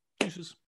time. Jesus.